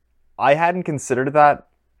 I hadn't considered that.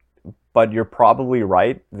 But you're probably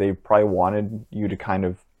right. They probably wanted you to kind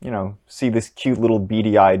of, see this cute little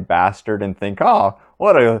beady-eyed bastard and think, oh,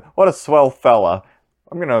 what a swell fella.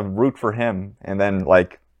 I'm going to root for him. And then,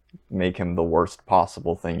 like, make him the worst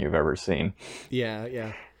possible thing you've ever seen.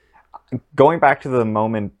 Yeah. Going back to the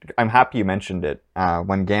moment, I'm happy you mentioned it,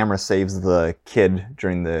 when Gamera saves the kid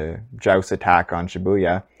during the Joust attack on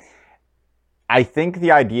Shibuya. I think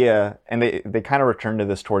the idea, and they kind of return to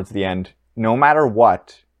this towards the end, no matter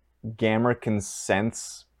what, Gamera can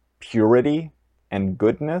sense purity and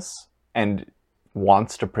goodness and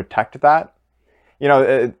wants to protect that. In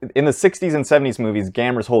the 60s and 70s movies,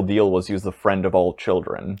 Gamera's whole deal was he was the friend of all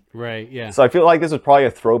children. Right, yeah. So I feel like this was probably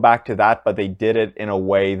a throwback to that, but they did it in a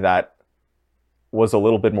way that was a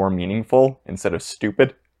little bit more meaningful instead of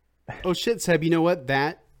stupid. Oh shit, Seb, you know what?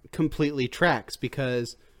 That completely tracks,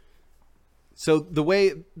 because so the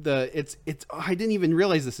way I didn't even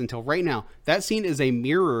realize this until right now. That scene is a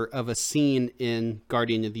mirror of a scene in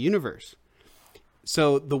Guardian of the Universe.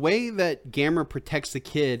 So the way that Gamera protects the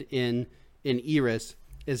kid in Iris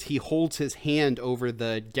is he holds his hand over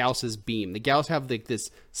the Gauss's beam. The Gauss have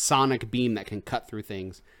this sonic beam that can cut through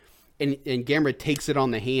things. And Gamera takes it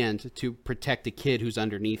on the hand to protect the kid who's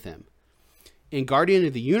underneath him. In Guardian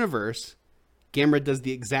of the Universe, Gamera does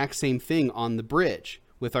the exact same thing on the bridge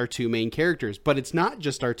with our two main characters. But it's not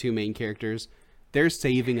just our two main characters. They're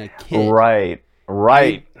saving a kid. Right.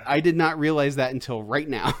 I did not realize that until right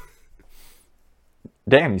now.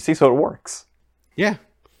 Damn, you see, so it works. Yeah.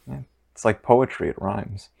 It's like poetry, it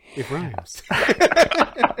rhymes. It rhymes.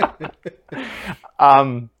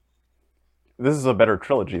 This is a better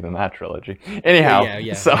trilogy than that trilogy. Anyhow,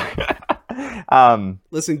 yeah. So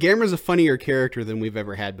listen, Gamera's a funnier character than we've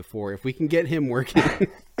ever had before. If we can get him working.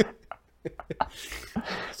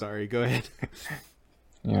 Sorry, go ahead.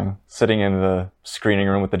 Sitting in the screening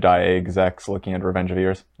room with the Dai execs looking at Revenge of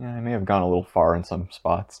Ears. Yeah, I may have gone a little far in some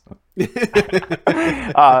spots.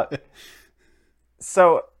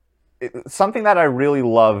 So, something that I really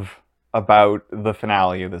love about the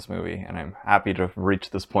finale of this movie, and I'm happy to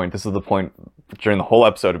reach this point, this is the point during the whole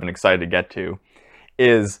episode I've been excited to get to,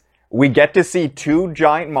 is we get to see two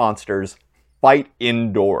giant monsters fight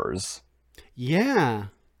indoors. Yeah.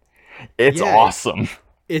 It's awesome.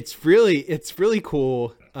 It's really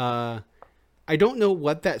cool. I don't know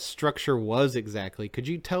what that structure was exactly. Could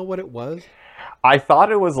you tell what it was? I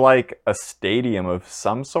thought it was like a stadium of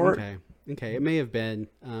some sort. Okay. It may have been.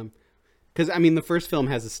 Because, I mean, the first film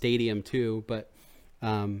has a stadium too, but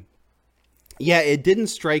it didn't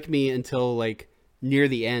strike me until like near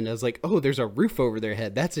the end. I was like, oh, there's a roof over their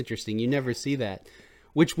head. That's interesting. You never see that,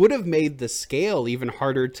 which would have made the scale even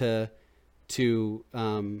harder to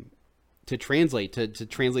translate to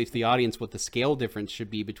translate to the audience what the scale difference should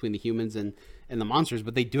be between the humans and the monsters.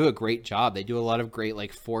 But they do a great job. They do a lot of great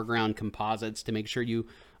like foreground composites to make sure you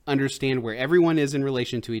understand where everyone is in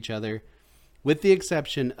relation to each other, with the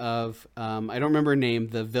exception of I don't remember her name,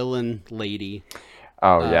 the villain lady.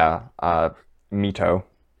 Mito.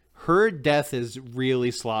 Her death is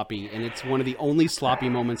really sloppy, and it's one of the only sloppy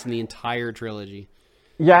moments in the entire trilogy.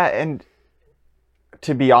 Yeah, and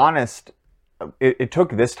to be honest, it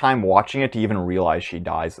took this time watching it to even realize she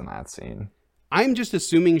dies in that scene. I'm just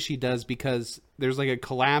assuming she does because there's like a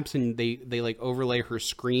collapse and they like overlay her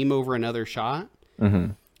scream over another shot.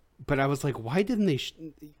 Mm-hmm. But I was like, why didn't they?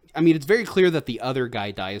 I mean, it's very clear that the other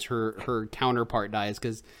guy dies. Her counterpart dies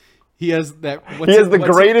because he has that. He has the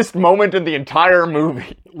greatest moment in the entire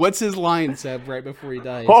movie. What's his line, Seb, right before he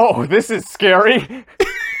dies? Oh, this is scary.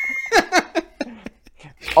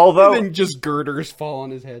 Although, and then just girders fall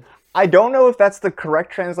on his head. I don't know if that's the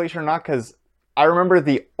correct translation or not, because I remember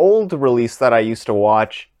the old release that I used to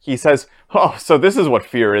watch. He says, "Oh, so this is what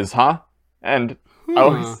fear is, huh?" And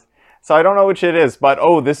so I don't know which it is, but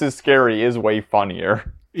 "Oh, this is scary" is way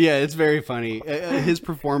funnier. Yeah, it's very funny. His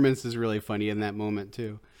performance is really funny in that moment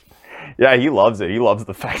too. Yeah, he loves it. He loves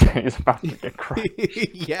the fact that he's about to get crushed.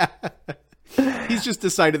 Yeah. He's just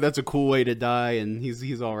decided that's a cool way to die, and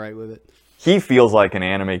he's all right with it. He feels like an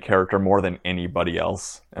anime character more than anybody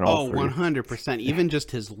else in all three. 100%. Even just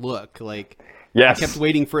his look. Like, yes. I kept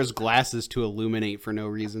waiting for his glasses to illuminate for no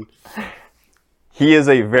reason. He is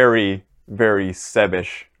a very, very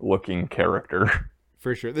Sebish looking character.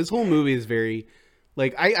 For sure. This whole movie is very...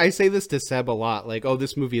 Like, I say this to Seb a lot. Like, oh,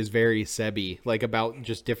 this movie is very Sebby. Like, about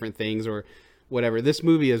just different things or whatever. This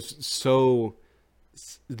movie is so...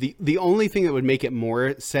 The only thing that would make it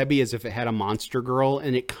more Sebby is if it had a monster girl,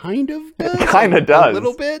 and it kind of does. It kind of does. A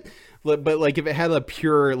little bit. But, like, if it had a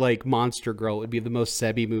pure, like, monster girl, it would be the most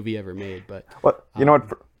Sebby movie ever made. But well, you know what?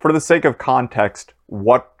 For the sake of context,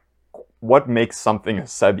 what makes something a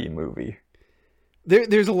Sebby movie?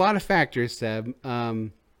 There's a lot of factors, Seb.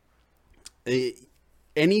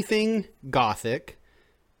 Anything gothic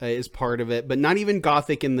is part of it, but not even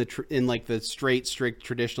gothic in like the strict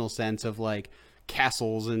traditional sense of like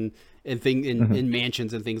castles and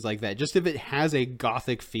mansions and things like that. Just if it has a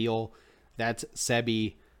gothic feel, that's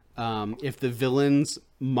Sebby. If the villains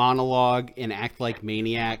monologue and act like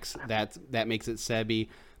maniacs, that makes it Sebby.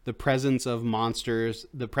 The presence of monsters,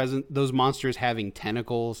 those monsters having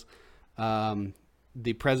tentacles,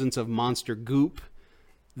 the presence of monster goop,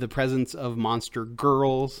 the presence of monster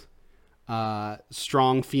girls,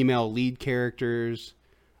 strong female lead characters.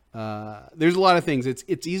 There's a lot of things.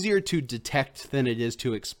 It's easier to detect than it is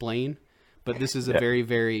to explain, but this is a very,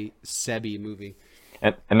 very Sebby movie.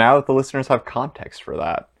 And now that the listeners have context for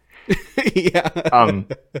that. Yeah.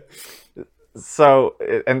 So,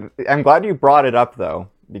 and I'm glad you brought it up, though,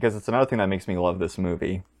 because it's another thing that makes me love this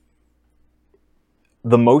movie.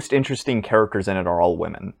 The most interesting characters in it are all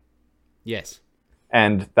women. Yes.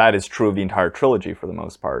 And that is true of the entire trilogy for the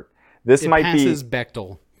most part. It passes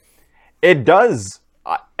Bechdel. It does.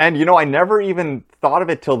 And, you know, I never even thought of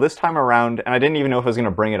it till this time around, and I didn't even know if I was going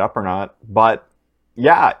to bring it up or not. But,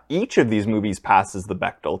 yeah, each of these movies passes the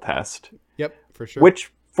Bechdel test. Yep, for sure. Which,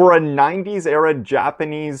 for a 90s era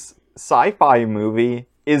Japanese sci-fi movie,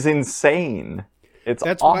 is insane. It's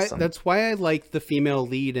awesome. That's why I like the female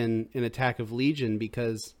lead in Attack of Legion,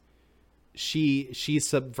 because she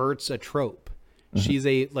subverts a trope.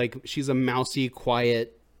 Mm-hmm. She's a mousy,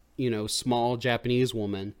 quiet, small Japanese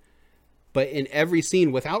woman, but in every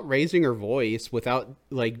scene, without raising her voice, without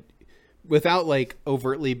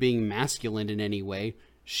overtly being masculine in any way,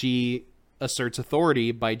 she asserts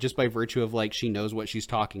authority by virtue of she knows what she's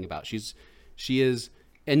talking about. She is,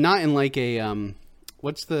 and not in like a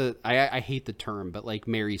I hate the term, but like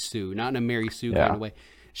Mary Sue, not in a Mary Sue kind of way.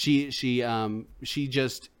 She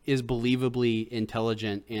just is believably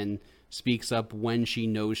intelligent and speaks up when she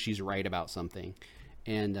knows she's right about something.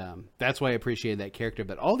 And that's why I appreciate that character.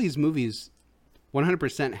 But all these movies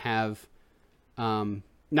 100% have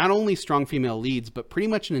not only strong female leads, but pretty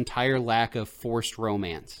much an entire lack of forced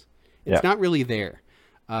romance. It's not really there,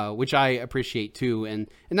 which I appreciate too. And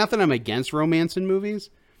not that I'm against romance in movies,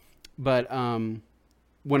 but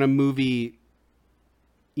when a movie,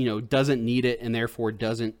 doesn't need it and therefore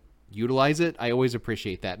doesn't utilize it, I always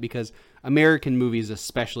appreciate that, because American movies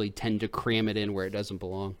especially tend to cram it in where it doesn't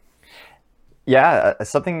belong. Yeah,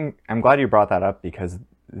 I'm glad you brought that up, because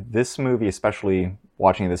this movie, especially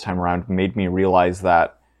watching it this time around, made me realize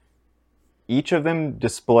that each of them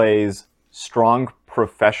displays strong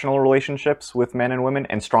professional relationships with men and women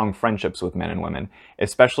and strong friendships with men and women.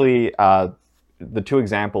 Especially the two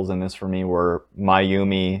examples in this for me were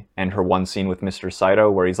Mayumi and her one scene with Mr. Saito,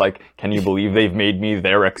 where he's like, "Can you believe they've made me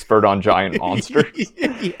their expert on giant monsters?"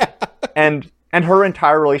 Yeah. And her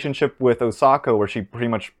entire relationship with Osako, where she pretty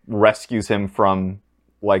much rescues him from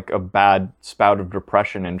like a bad spout of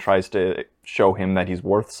depression and tries to show him that he's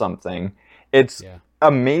worth something. It's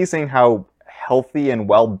amazing how healthy and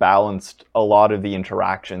well balanced a lot of the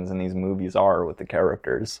interactions in these movies are with the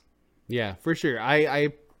characters. Yeah, for sure. I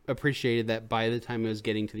appreciated that by the time I was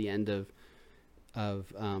getting to the end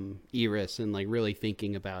of Iris and like really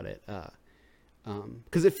thinking about it,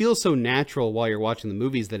 because it feels so natural while you're watching the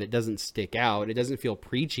movies that it doesn't stick out. It doesn't feel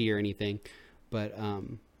preachy or anything, but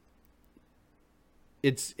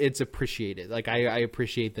it's appreciated. Like I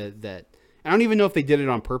appreciate that. I don't even know if they did it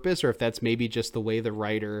on purpose or if that's maybe just the way the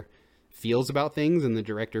writer feels about things and the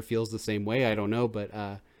director feels the same way. I don't know, but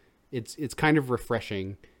it's kind of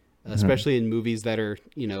refreshing, especially in movies that are,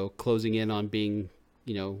 you know, closing in on being,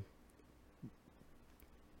 you know,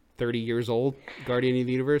 30 years old. Guardian of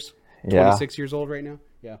the Universe, 26 years old right now.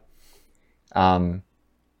 Yeah. And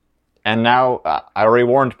now I already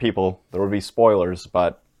warned people there would be spoilers,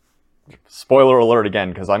 but spoiler alert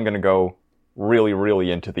again, because I'm going to go really,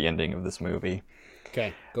 really into the ending of this movie.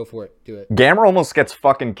 Okay, go for it. Do it. Gamera almost gets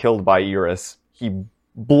fucking killed by Iris. He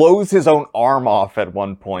blows his own arm off at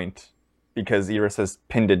one point because Iris has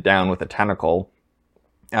pinned it down with a tentacle.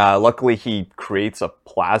 Luckily, he creates a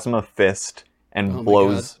plasma fist and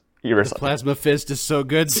blows Iris. The plasma fist is so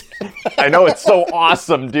good. I know, it's so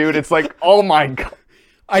awesome, dude. It's like, oh my god.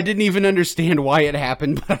 I didn't even understand why it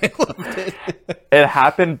happened, but I loved it. It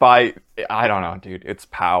happened by, I don't know, dude. It's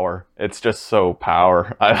power. It's just so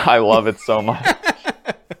power. I love it so much.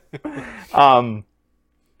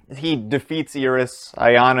 He defeats Iris.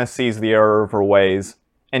 Ayana sees the error of her ways.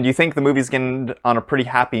 And you think the movie's getting on a pretty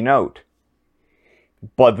happy note.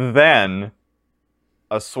 But then,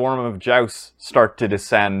 a swarm of jousts start to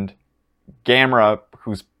descend. Gamera,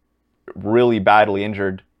 who's really badly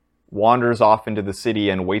injured, wanders off into the city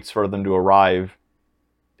and waits for them to arrive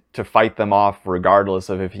to fight them off regardless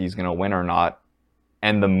of if he's going to win or not.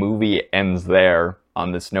 And the movie ends there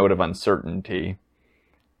on this note of uncertainty.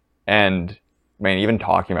 And man, even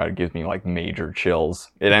talking about it gives me like major chills.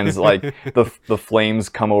 It ends like the flames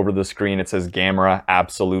come over the screen. It says Gamera,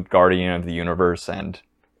 absolute guardian of the universe. And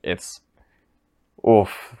it's,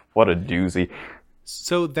 oof, what a doozy.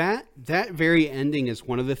 So that very ending is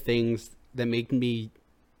one of the things that make me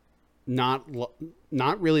not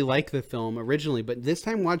really like the film originally, but this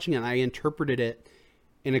time watching it, I interpreted it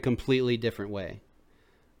in a completely different way.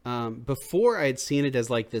 Before I had seen it as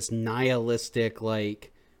like this nihilistic,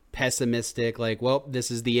 like pessimistic, like, well,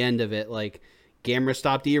 this is the end of it. Like, Gamera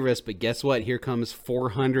stopped Iris, but guess what? Here comes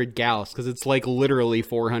 400 Gauss, because it's like literally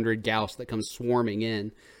 400 Gauss that comes swarming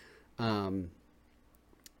in.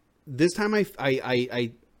 This time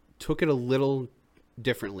I took it a little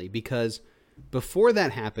differently, because before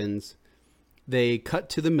that happens, they cut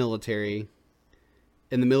to the military,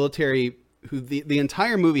 and the military, who the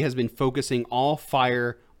entire movie has been focusing all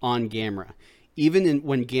fire on Gamera. Even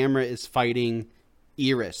when Gamera is fighting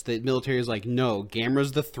Iris, the military is like, no,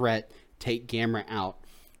 Gamera's the threat, take Gamera out.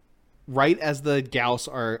 Right as the Gauss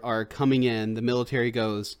are coming in, the military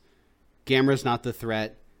goes, Gamera's not the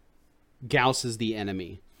threat, Gauss is the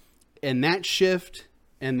enemy. And that shift,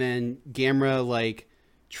 and then Gamera like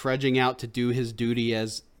trudging out to do his duty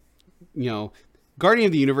as, you know, Guardian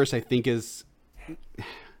of the Universe, I think is,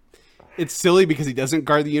 it's silly because he doesn't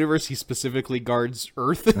guard the universe, he specifically guards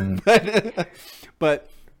Earth. but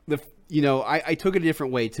the, you know, I took it a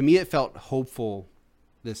different way. To me, it felt hopeful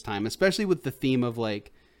this time, especially with the theme of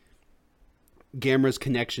like Gamera's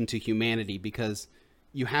connection to humanity, because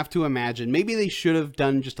you have to imagine maybe they should have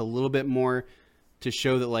done just a little bit more to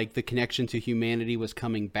show that like the connection to humanity was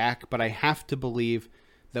coming back. But I have to believe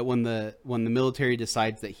that when the military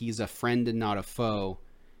decides that he's a friend and not a foe,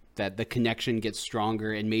 that the connection gets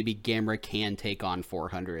stronger, and maybe Gamera can take on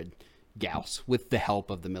 400 Gauss with the help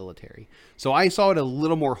of the military. So I saw it a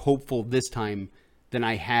little more hopeful this time than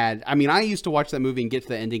I had. I mean, I used to watch that movie and get to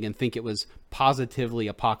the ending and think it was positively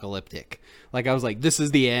apocalyptic. Like, I was like, this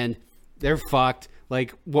is the end. They're fucked.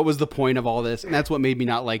 Like, what was the point of all this? And that's what made me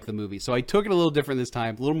not like the movie. So I took it a little different this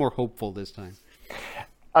time, a little more hopeful this time.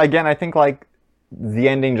 Again, I think like the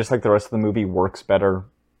ending, just like the rest of the movie, works better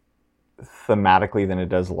thematically than it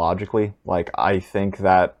does logically. Like, I think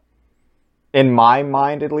that, in my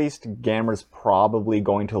mind at least, Gamera's probably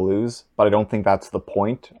going to lose, but I don't think that's the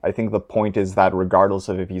point. I think the point is that regardless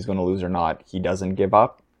of if he's going to lose or not, he doesn't give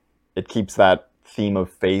up. It keeps that theme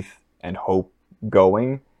of faith and hope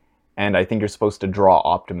going, And I think you're supposed to draw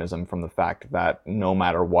optimism from the fact that no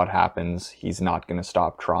matter what happens, he's not going to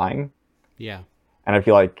stop trying. Yeah. And I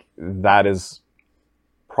feel like that is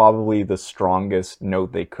probably the strongest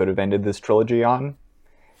note they could have ended this trilogy on.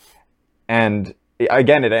 And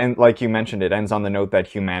again, like you mentioned, it ends on the note that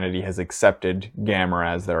humanity has accepted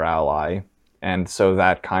Gamera as their ally. And so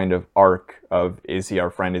that kind of arc of is he our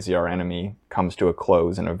friend, is he our enemy, comes to a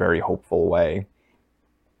close in a very hopeful way.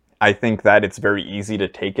 I think that it's very easy to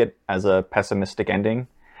take it as a pessimistic ending.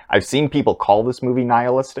 I've seen people call this movie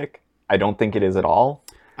nihilistic. I don't think it is at all.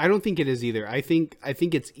 I don't think it is either. I think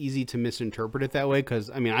it's easy to misinterpret it that way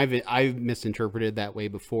because I mean I've misinterpreted that way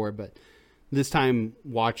before, but this time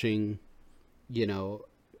watching, you know,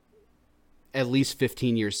 at least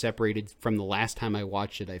 15 years separated from the last time I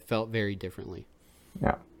watched it, I felt very differently.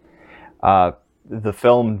 Yeah. The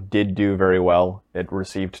film did do very well. It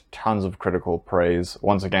received tons of critical praise,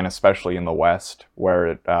 once again, especially in the West, where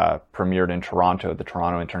it premiered in Toronto at the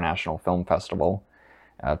Toronto International Film Festival.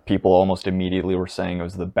 People almost immediately were saying it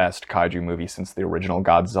was the best kaiju movie since the original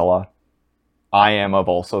Godzilla. I am of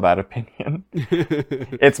also that opinion.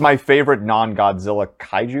 It's my favorite non-Godzilla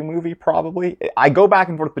kaiju movie, probably. I go back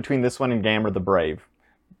and forth between this one and Gamera the Brave.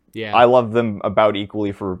 Yeah. I love them about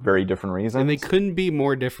equally for very different reasons. And they couldn't be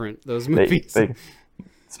more different, those movies.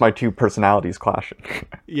 It's my two personalities clashing.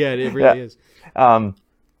 Yeah, it really is.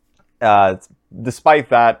 Despite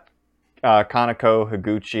that, Kaneko,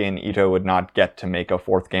 Higuchi, and Ito would not get to make a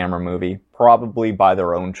fourth Gamera movie, probably by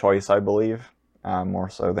their own choice, I believe, more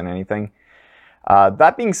so than anything.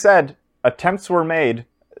 That being said, attempts were made.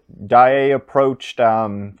 Daiei approached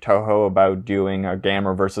Toho about doing a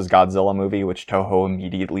Gamera versus Godzilla movie, which Toho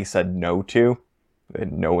immediately said no to. They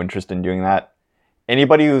had no interest in doing that.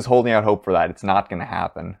 Anybody who's holding out hope for that, it's not going to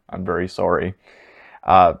happen. I'm very sorry.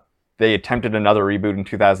 They attempted another reboot in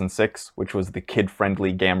 2006, which was the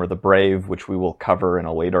kid-friendly Gamera the Brave, which we will cover in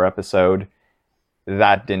a later episode.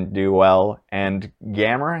 That didn't do well, and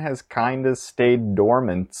Gamera has kind of stayed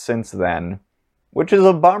dormant since then. Which is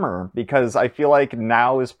a bummer, because I feel like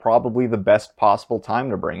now is probably the best possible time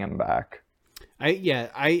to bring him back.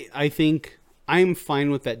 I think I'm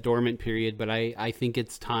fine with that dormant period, but I think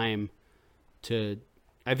it's time to...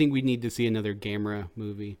 I think we need to see another Gamera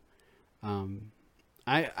movie.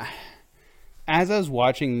 As I was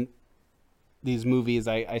watching these movies,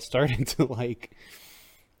 I started to, like,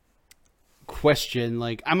 question,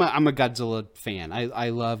 like... I'm a Godzilla fan. I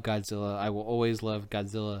love Godzilla. I will always love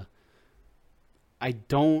Godzilla. I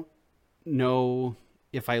don't know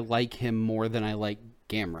if I like him more than I like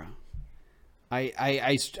Gamera.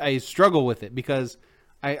 I struggle with it because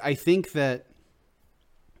I think that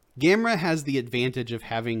Gamera has the advantage of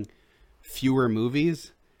having fewer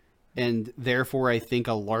movies, and therefore I think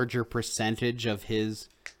a larger percentage of his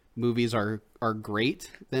movies are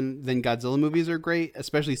great than Godzilla movies are great,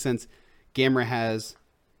 especially since Gamera has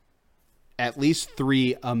at least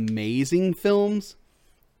 3 amazing films.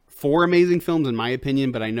 4 amazing films, in my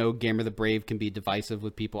opinion, but I know Gamera the Brave can be divisive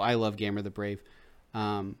with people. I love Gamera the Brave.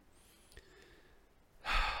 I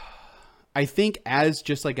think as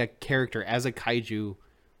just like a character, as a kaiju,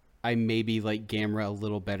 I maybe like Gamera a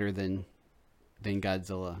little better than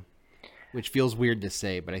Godzilla, which feels weird to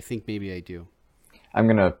say, but I think maybe I do. I'm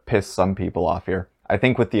going to piss some people off here. I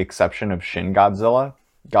think with the exception of Shin Godzilla,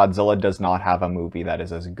 Godzilla does not have a movie that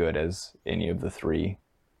is as good as any of the 3,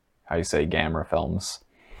 Gamera films.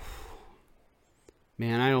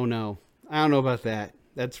 Man, I don't know. I don't know about that.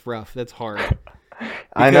 That's rough. That's hard.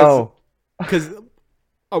 I know. Because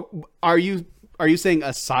are you saying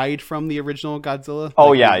aside from the original Godzilla? Oh,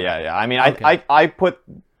 like, yeah. I mean, okay. I put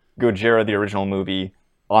Gojira, the original movie,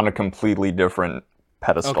 on a completely different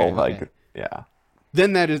pedestal. Okay. Like, yeah.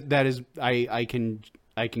 Then that is I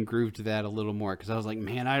can groove to that a little more because I was like,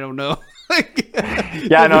 man, I don't know.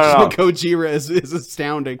 Yeah, no. Gojira is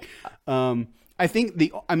astounding.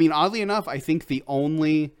 Oddly enough, I think the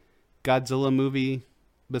only Godzilla movie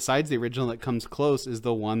besides the original that comes close is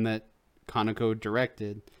the one that Kaneko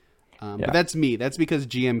directed. But that's me. That's because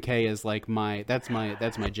GMK is like that's my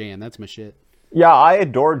jam. That's my shit. Yeah, I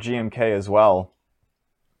adore GMK as well.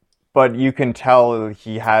 But you can tell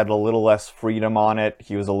he had a little less freedom on it.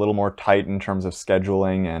 He was a little more tight in terms of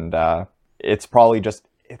scheduling, and it's probably just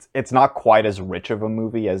it's not quite as rich of a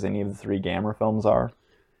movie as any of the 3 Gamera films are.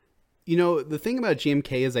 You know, the thing about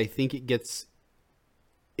GMK is I think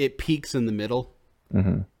it peaks in the middle.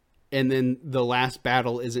 Mm-hmm. And then the last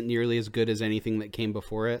battle isn't nearly as good as anything that came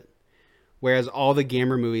before it. Whereas all the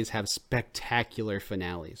Gamera movies have spectacular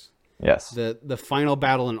finales. Yes. The final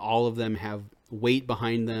battle in all of them have weight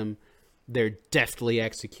behind them. They're deftly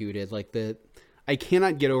executed. I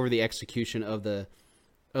cannot get over the execution of the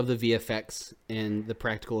of the VFX and the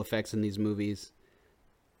practical effects in these movies.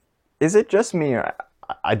 Is it just me?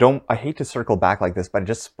 I hate to circle back like this, but it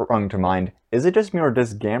just sprung to mind. Is it just me, or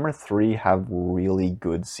does Gamera 3 have really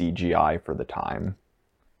good CGI for the time?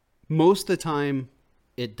 Most of the time,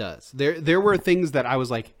 it does. There were things that I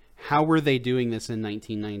was like, how were they doing this in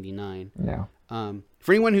 1999? Yeah.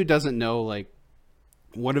 For anyone who doesn't know, like,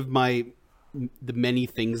 one of the many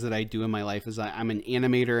things that I do in my life is I'm an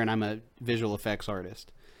animator and I'm a visual effects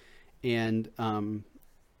artist. And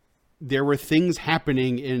there were things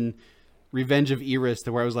happening in Revenge of Eris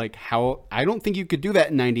where I was like, I don't think you could do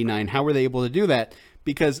that in 99. How were they able to do that?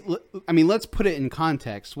 Because, I mean, let's put it in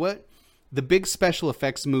context. What the big special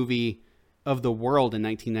effects movie of the world in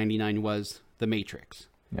 1999 was The Matrix.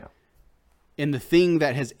 Yeah. And the thing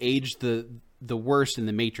that has aged the worst in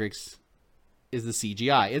The Matrix is the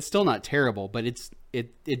CGI. It's still not terrible, but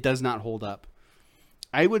it does not hold up.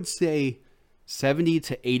 I would say 70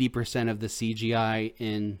 to 80% of the CGI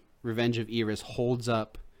in Revenge of Eris holds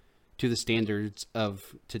up to the standards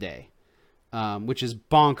of today, which is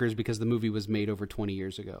bonkers because the movie was made over 20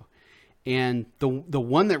 years ago. And the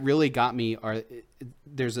one that really got me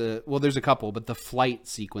there's a couple, but the flight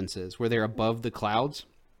sequences where they're above the clouds.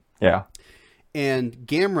 Yeah. And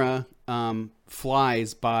Gamera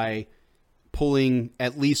flies by pulling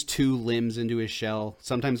at least 2 limbs into his shell,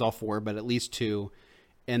 sometimes all 4, but at least 2,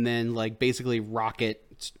 and then like basically rocket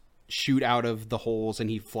shoot out of the holes, and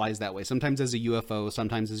he flies that way. Sometimes as a UFO,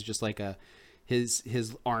 sometimes as just like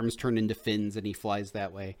his arms turn into fins and he flies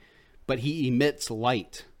that way. But he emits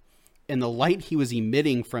light, and the light he was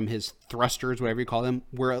emitting from his thrusters, whatever you call them,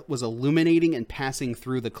 was illuminating and passing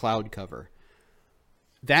through the cloud cover.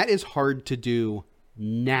 That is hard to do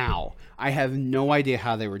now. I have no idea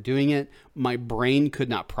how they were doing it. My brain could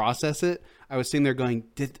not process it. I was sitting there going,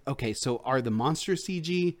 okay, so are the monsters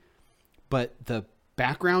CG, but the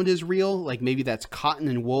background is real? Like maybe that's cotton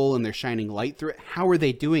and wool and they're shining light through it. How are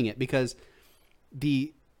they doing it? Because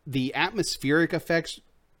the atmospheric effects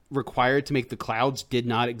required to make the clouds did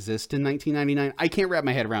not exist in 1999. I can't wrap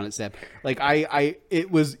my head around it, Seb. Like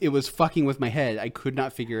it was fucking with my head. I could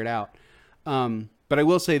not figure it out. But I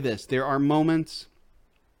will say this, there are moments,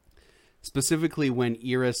 specifically when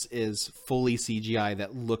Eris is fully CGI,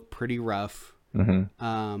 that look pretty rough.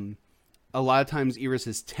 Mm-hmm. A lot of times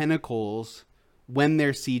Eris's tentacles, when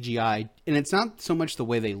they're CGI, and it's not so much the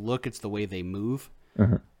way they look, it's the way they move.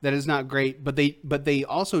 Mm-hmm. That is not great, but they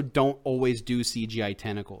also don't always do CGI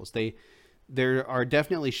tentacles. There are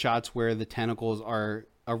definitely shots where the tentacles are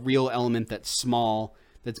a real element that's small,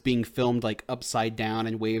 that's being filmed like upside down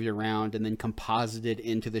and waved around and then composited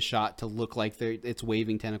into the shot to look like it's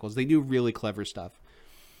waving tentacles. They do really clever stuff.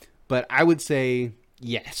 But I would say,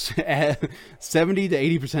 yes, 70 to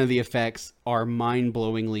 80% of the effects are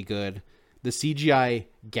mind-blowingly good. The CGI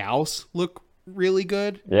Gauss look really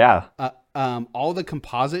good. Yeah. All the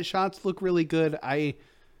composite shots look really good. I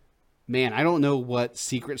don't know what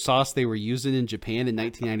secret sauce they were using in Japan in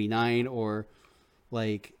 1999, or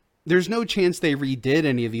like, there's no chance they redid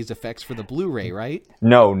any of these effects for the Blu-ray, right?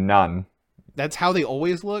 No, none. That's how they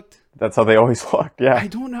always looked? That's how they always looked, yeah. I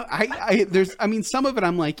don't know. Some of it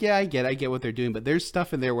I'm like, yeah, I get what they're doing, but there's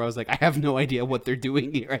stuff in there where I was like, I have no idea what they're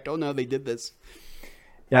doing here. I don't know how they did this.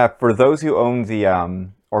 Yeah, for those who own the,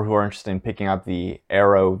 or who are interested in picking up the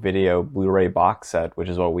Arrow Video Blu-ray box set, which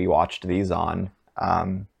is what we watched these on,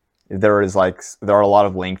 there are a lot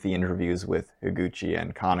of lengthy interviews with Higuchi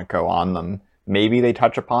and Kaneko on them. Maybe they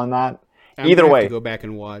touch upon that. Either way, have to go back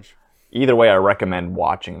and watch. Either way, I recommend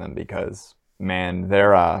watching them because, man,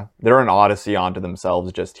 they're an odyssey onto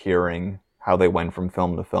themselves. Just hearing how they went from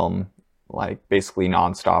film to film, like basically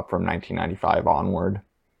nonstop from 1995 onward.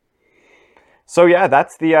 So yeah,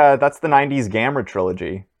 that's the 90s Gamera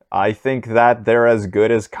trilogy. I think that they're as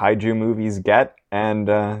good as kaiju movies get, and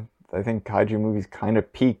I think kaiju movies kind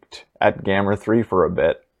of peaked at Gamera 3 for a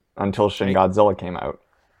bit until Shin Godzilla came out.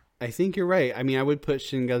 I think you're right. I mean, I would put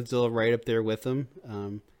Shin Godzilla right up there with them.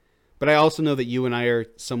 But I also know that you and I are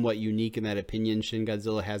somewhat unique in that opinion. Shin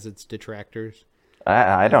Godzilla has its detractors.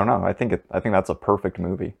 I don't know. I think that's a perfect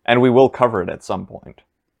movie, and we will cover it at some point.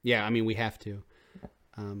 Yeah, I mean, we have to.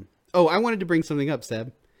 I wanted to bring something up,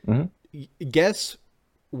 Seb. Mm-hmm. Guess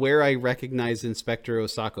where I recognize Inspector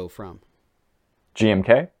Osako from?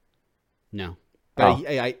 GMK? No, but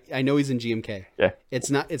I know he's in GMK. Yeah,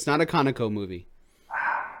 it's not a Kaneko movie.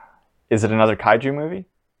 Is it another kaiju movie?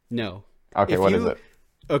 No. Okay, what is it?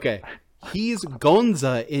 Okay, he's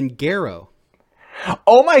Gonza in Garo.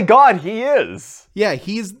 Oh my God, he is. Yeah,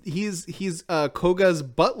 he's Koga's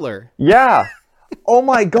butler. Yeah. Oh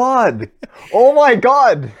my God. Oh my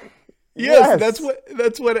God. Yes,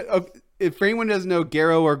 that's what. if anyone doesn't know,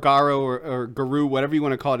 Garo or Garo or Garu, whatever you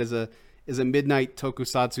want to call it, is a midnight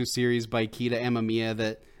tokusatsu series by Kita Amamiya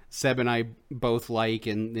that Seb and I both like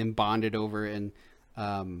and bonded over, and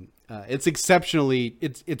it's exceptionally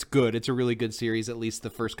it's good. It's a really good series, at least the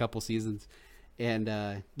first couple seasons.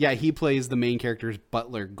 And he plays the main character's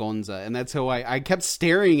butler, Gonza, and that's how I kept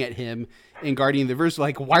staring at him in Guardian of the Verse,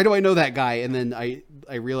 like, why do I know that guy? And then I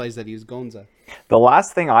realized that he was Gonza. The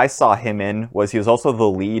last thing I saw him in was he was also the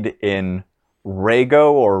lead in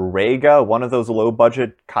Rego or Rega, one of those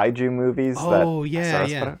low-budget kaiju movies. Oh,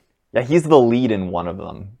 yeah. Yeah, he's the lead in one of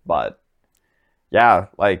them. But, yeah,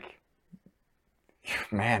 like,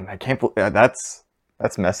 man, I can't believe that's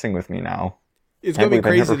messing with me now. It's going to be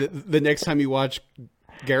crazy that the next time you watch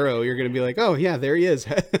Garo, you're going to be like, oh, yeah, there he is.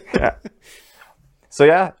 Yeah. So,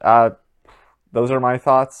 yeah, those are my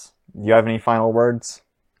thoughts. Do you have any final words?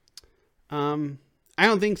 I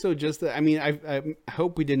don't think so. Just that, I mean, I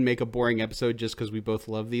hope we didn't make a boring episode just because we both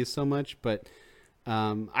love these so much. But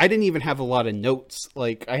I didn't even have a lot of notes.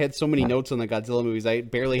 Like, I had so many notes on the Godzilla movies. I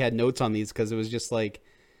barely had notes on these because it was just like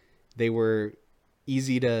they were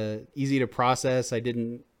easy to process.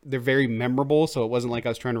 They're very memorable, so it wasn't like I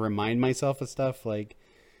was trying to remind myself of stuff. Like,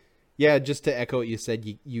 yeah, just to echo what you said,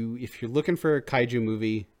 you if you're looking for a kaiju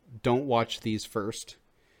movie, don't watch these first.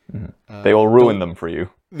 Mm-hmm. They will ruin them for you.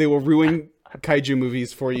 They will ruin kaiju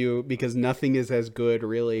movies for you because nothing is as good,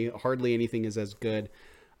 really. Hardly anything is as good.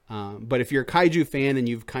 But if you're a kaiju fan and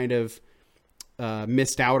you've kind of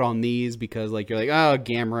missed out on these because, like, you're like, oh,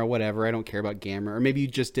 Gamera, whatever, I don't care about Gamera. Or maybe you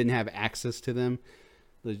just didn't have access to them.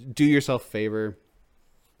 Do yourself a favor.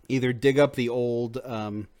 Either dig up the old,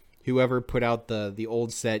 whoever put out the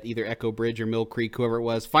old set, either Echo Bridge or Mill Creek, whoever it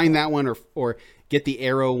was. Find that one or get the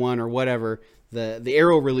Arrow one or whatever. The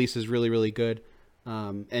Arrow release is really, really good.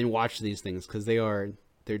 And watch these things because they're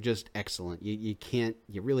just excellent. You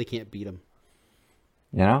really can't beat them.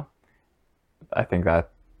 You know, I think that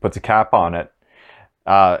puts a cap on it.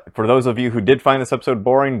 For those of you who did find this episode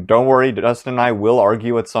boring, don't worry. Dustin and I will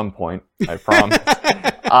argue at some point. I promise.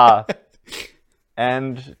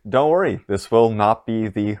 And don't worry, this will not be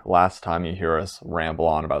the last time you hear us ramble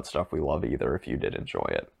on about stuff we love either, if you did enjoy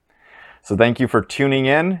it. So thank you for tuning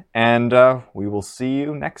in, and we will see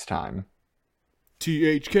you next time.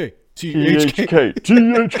 THK. THK.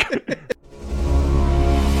 THK.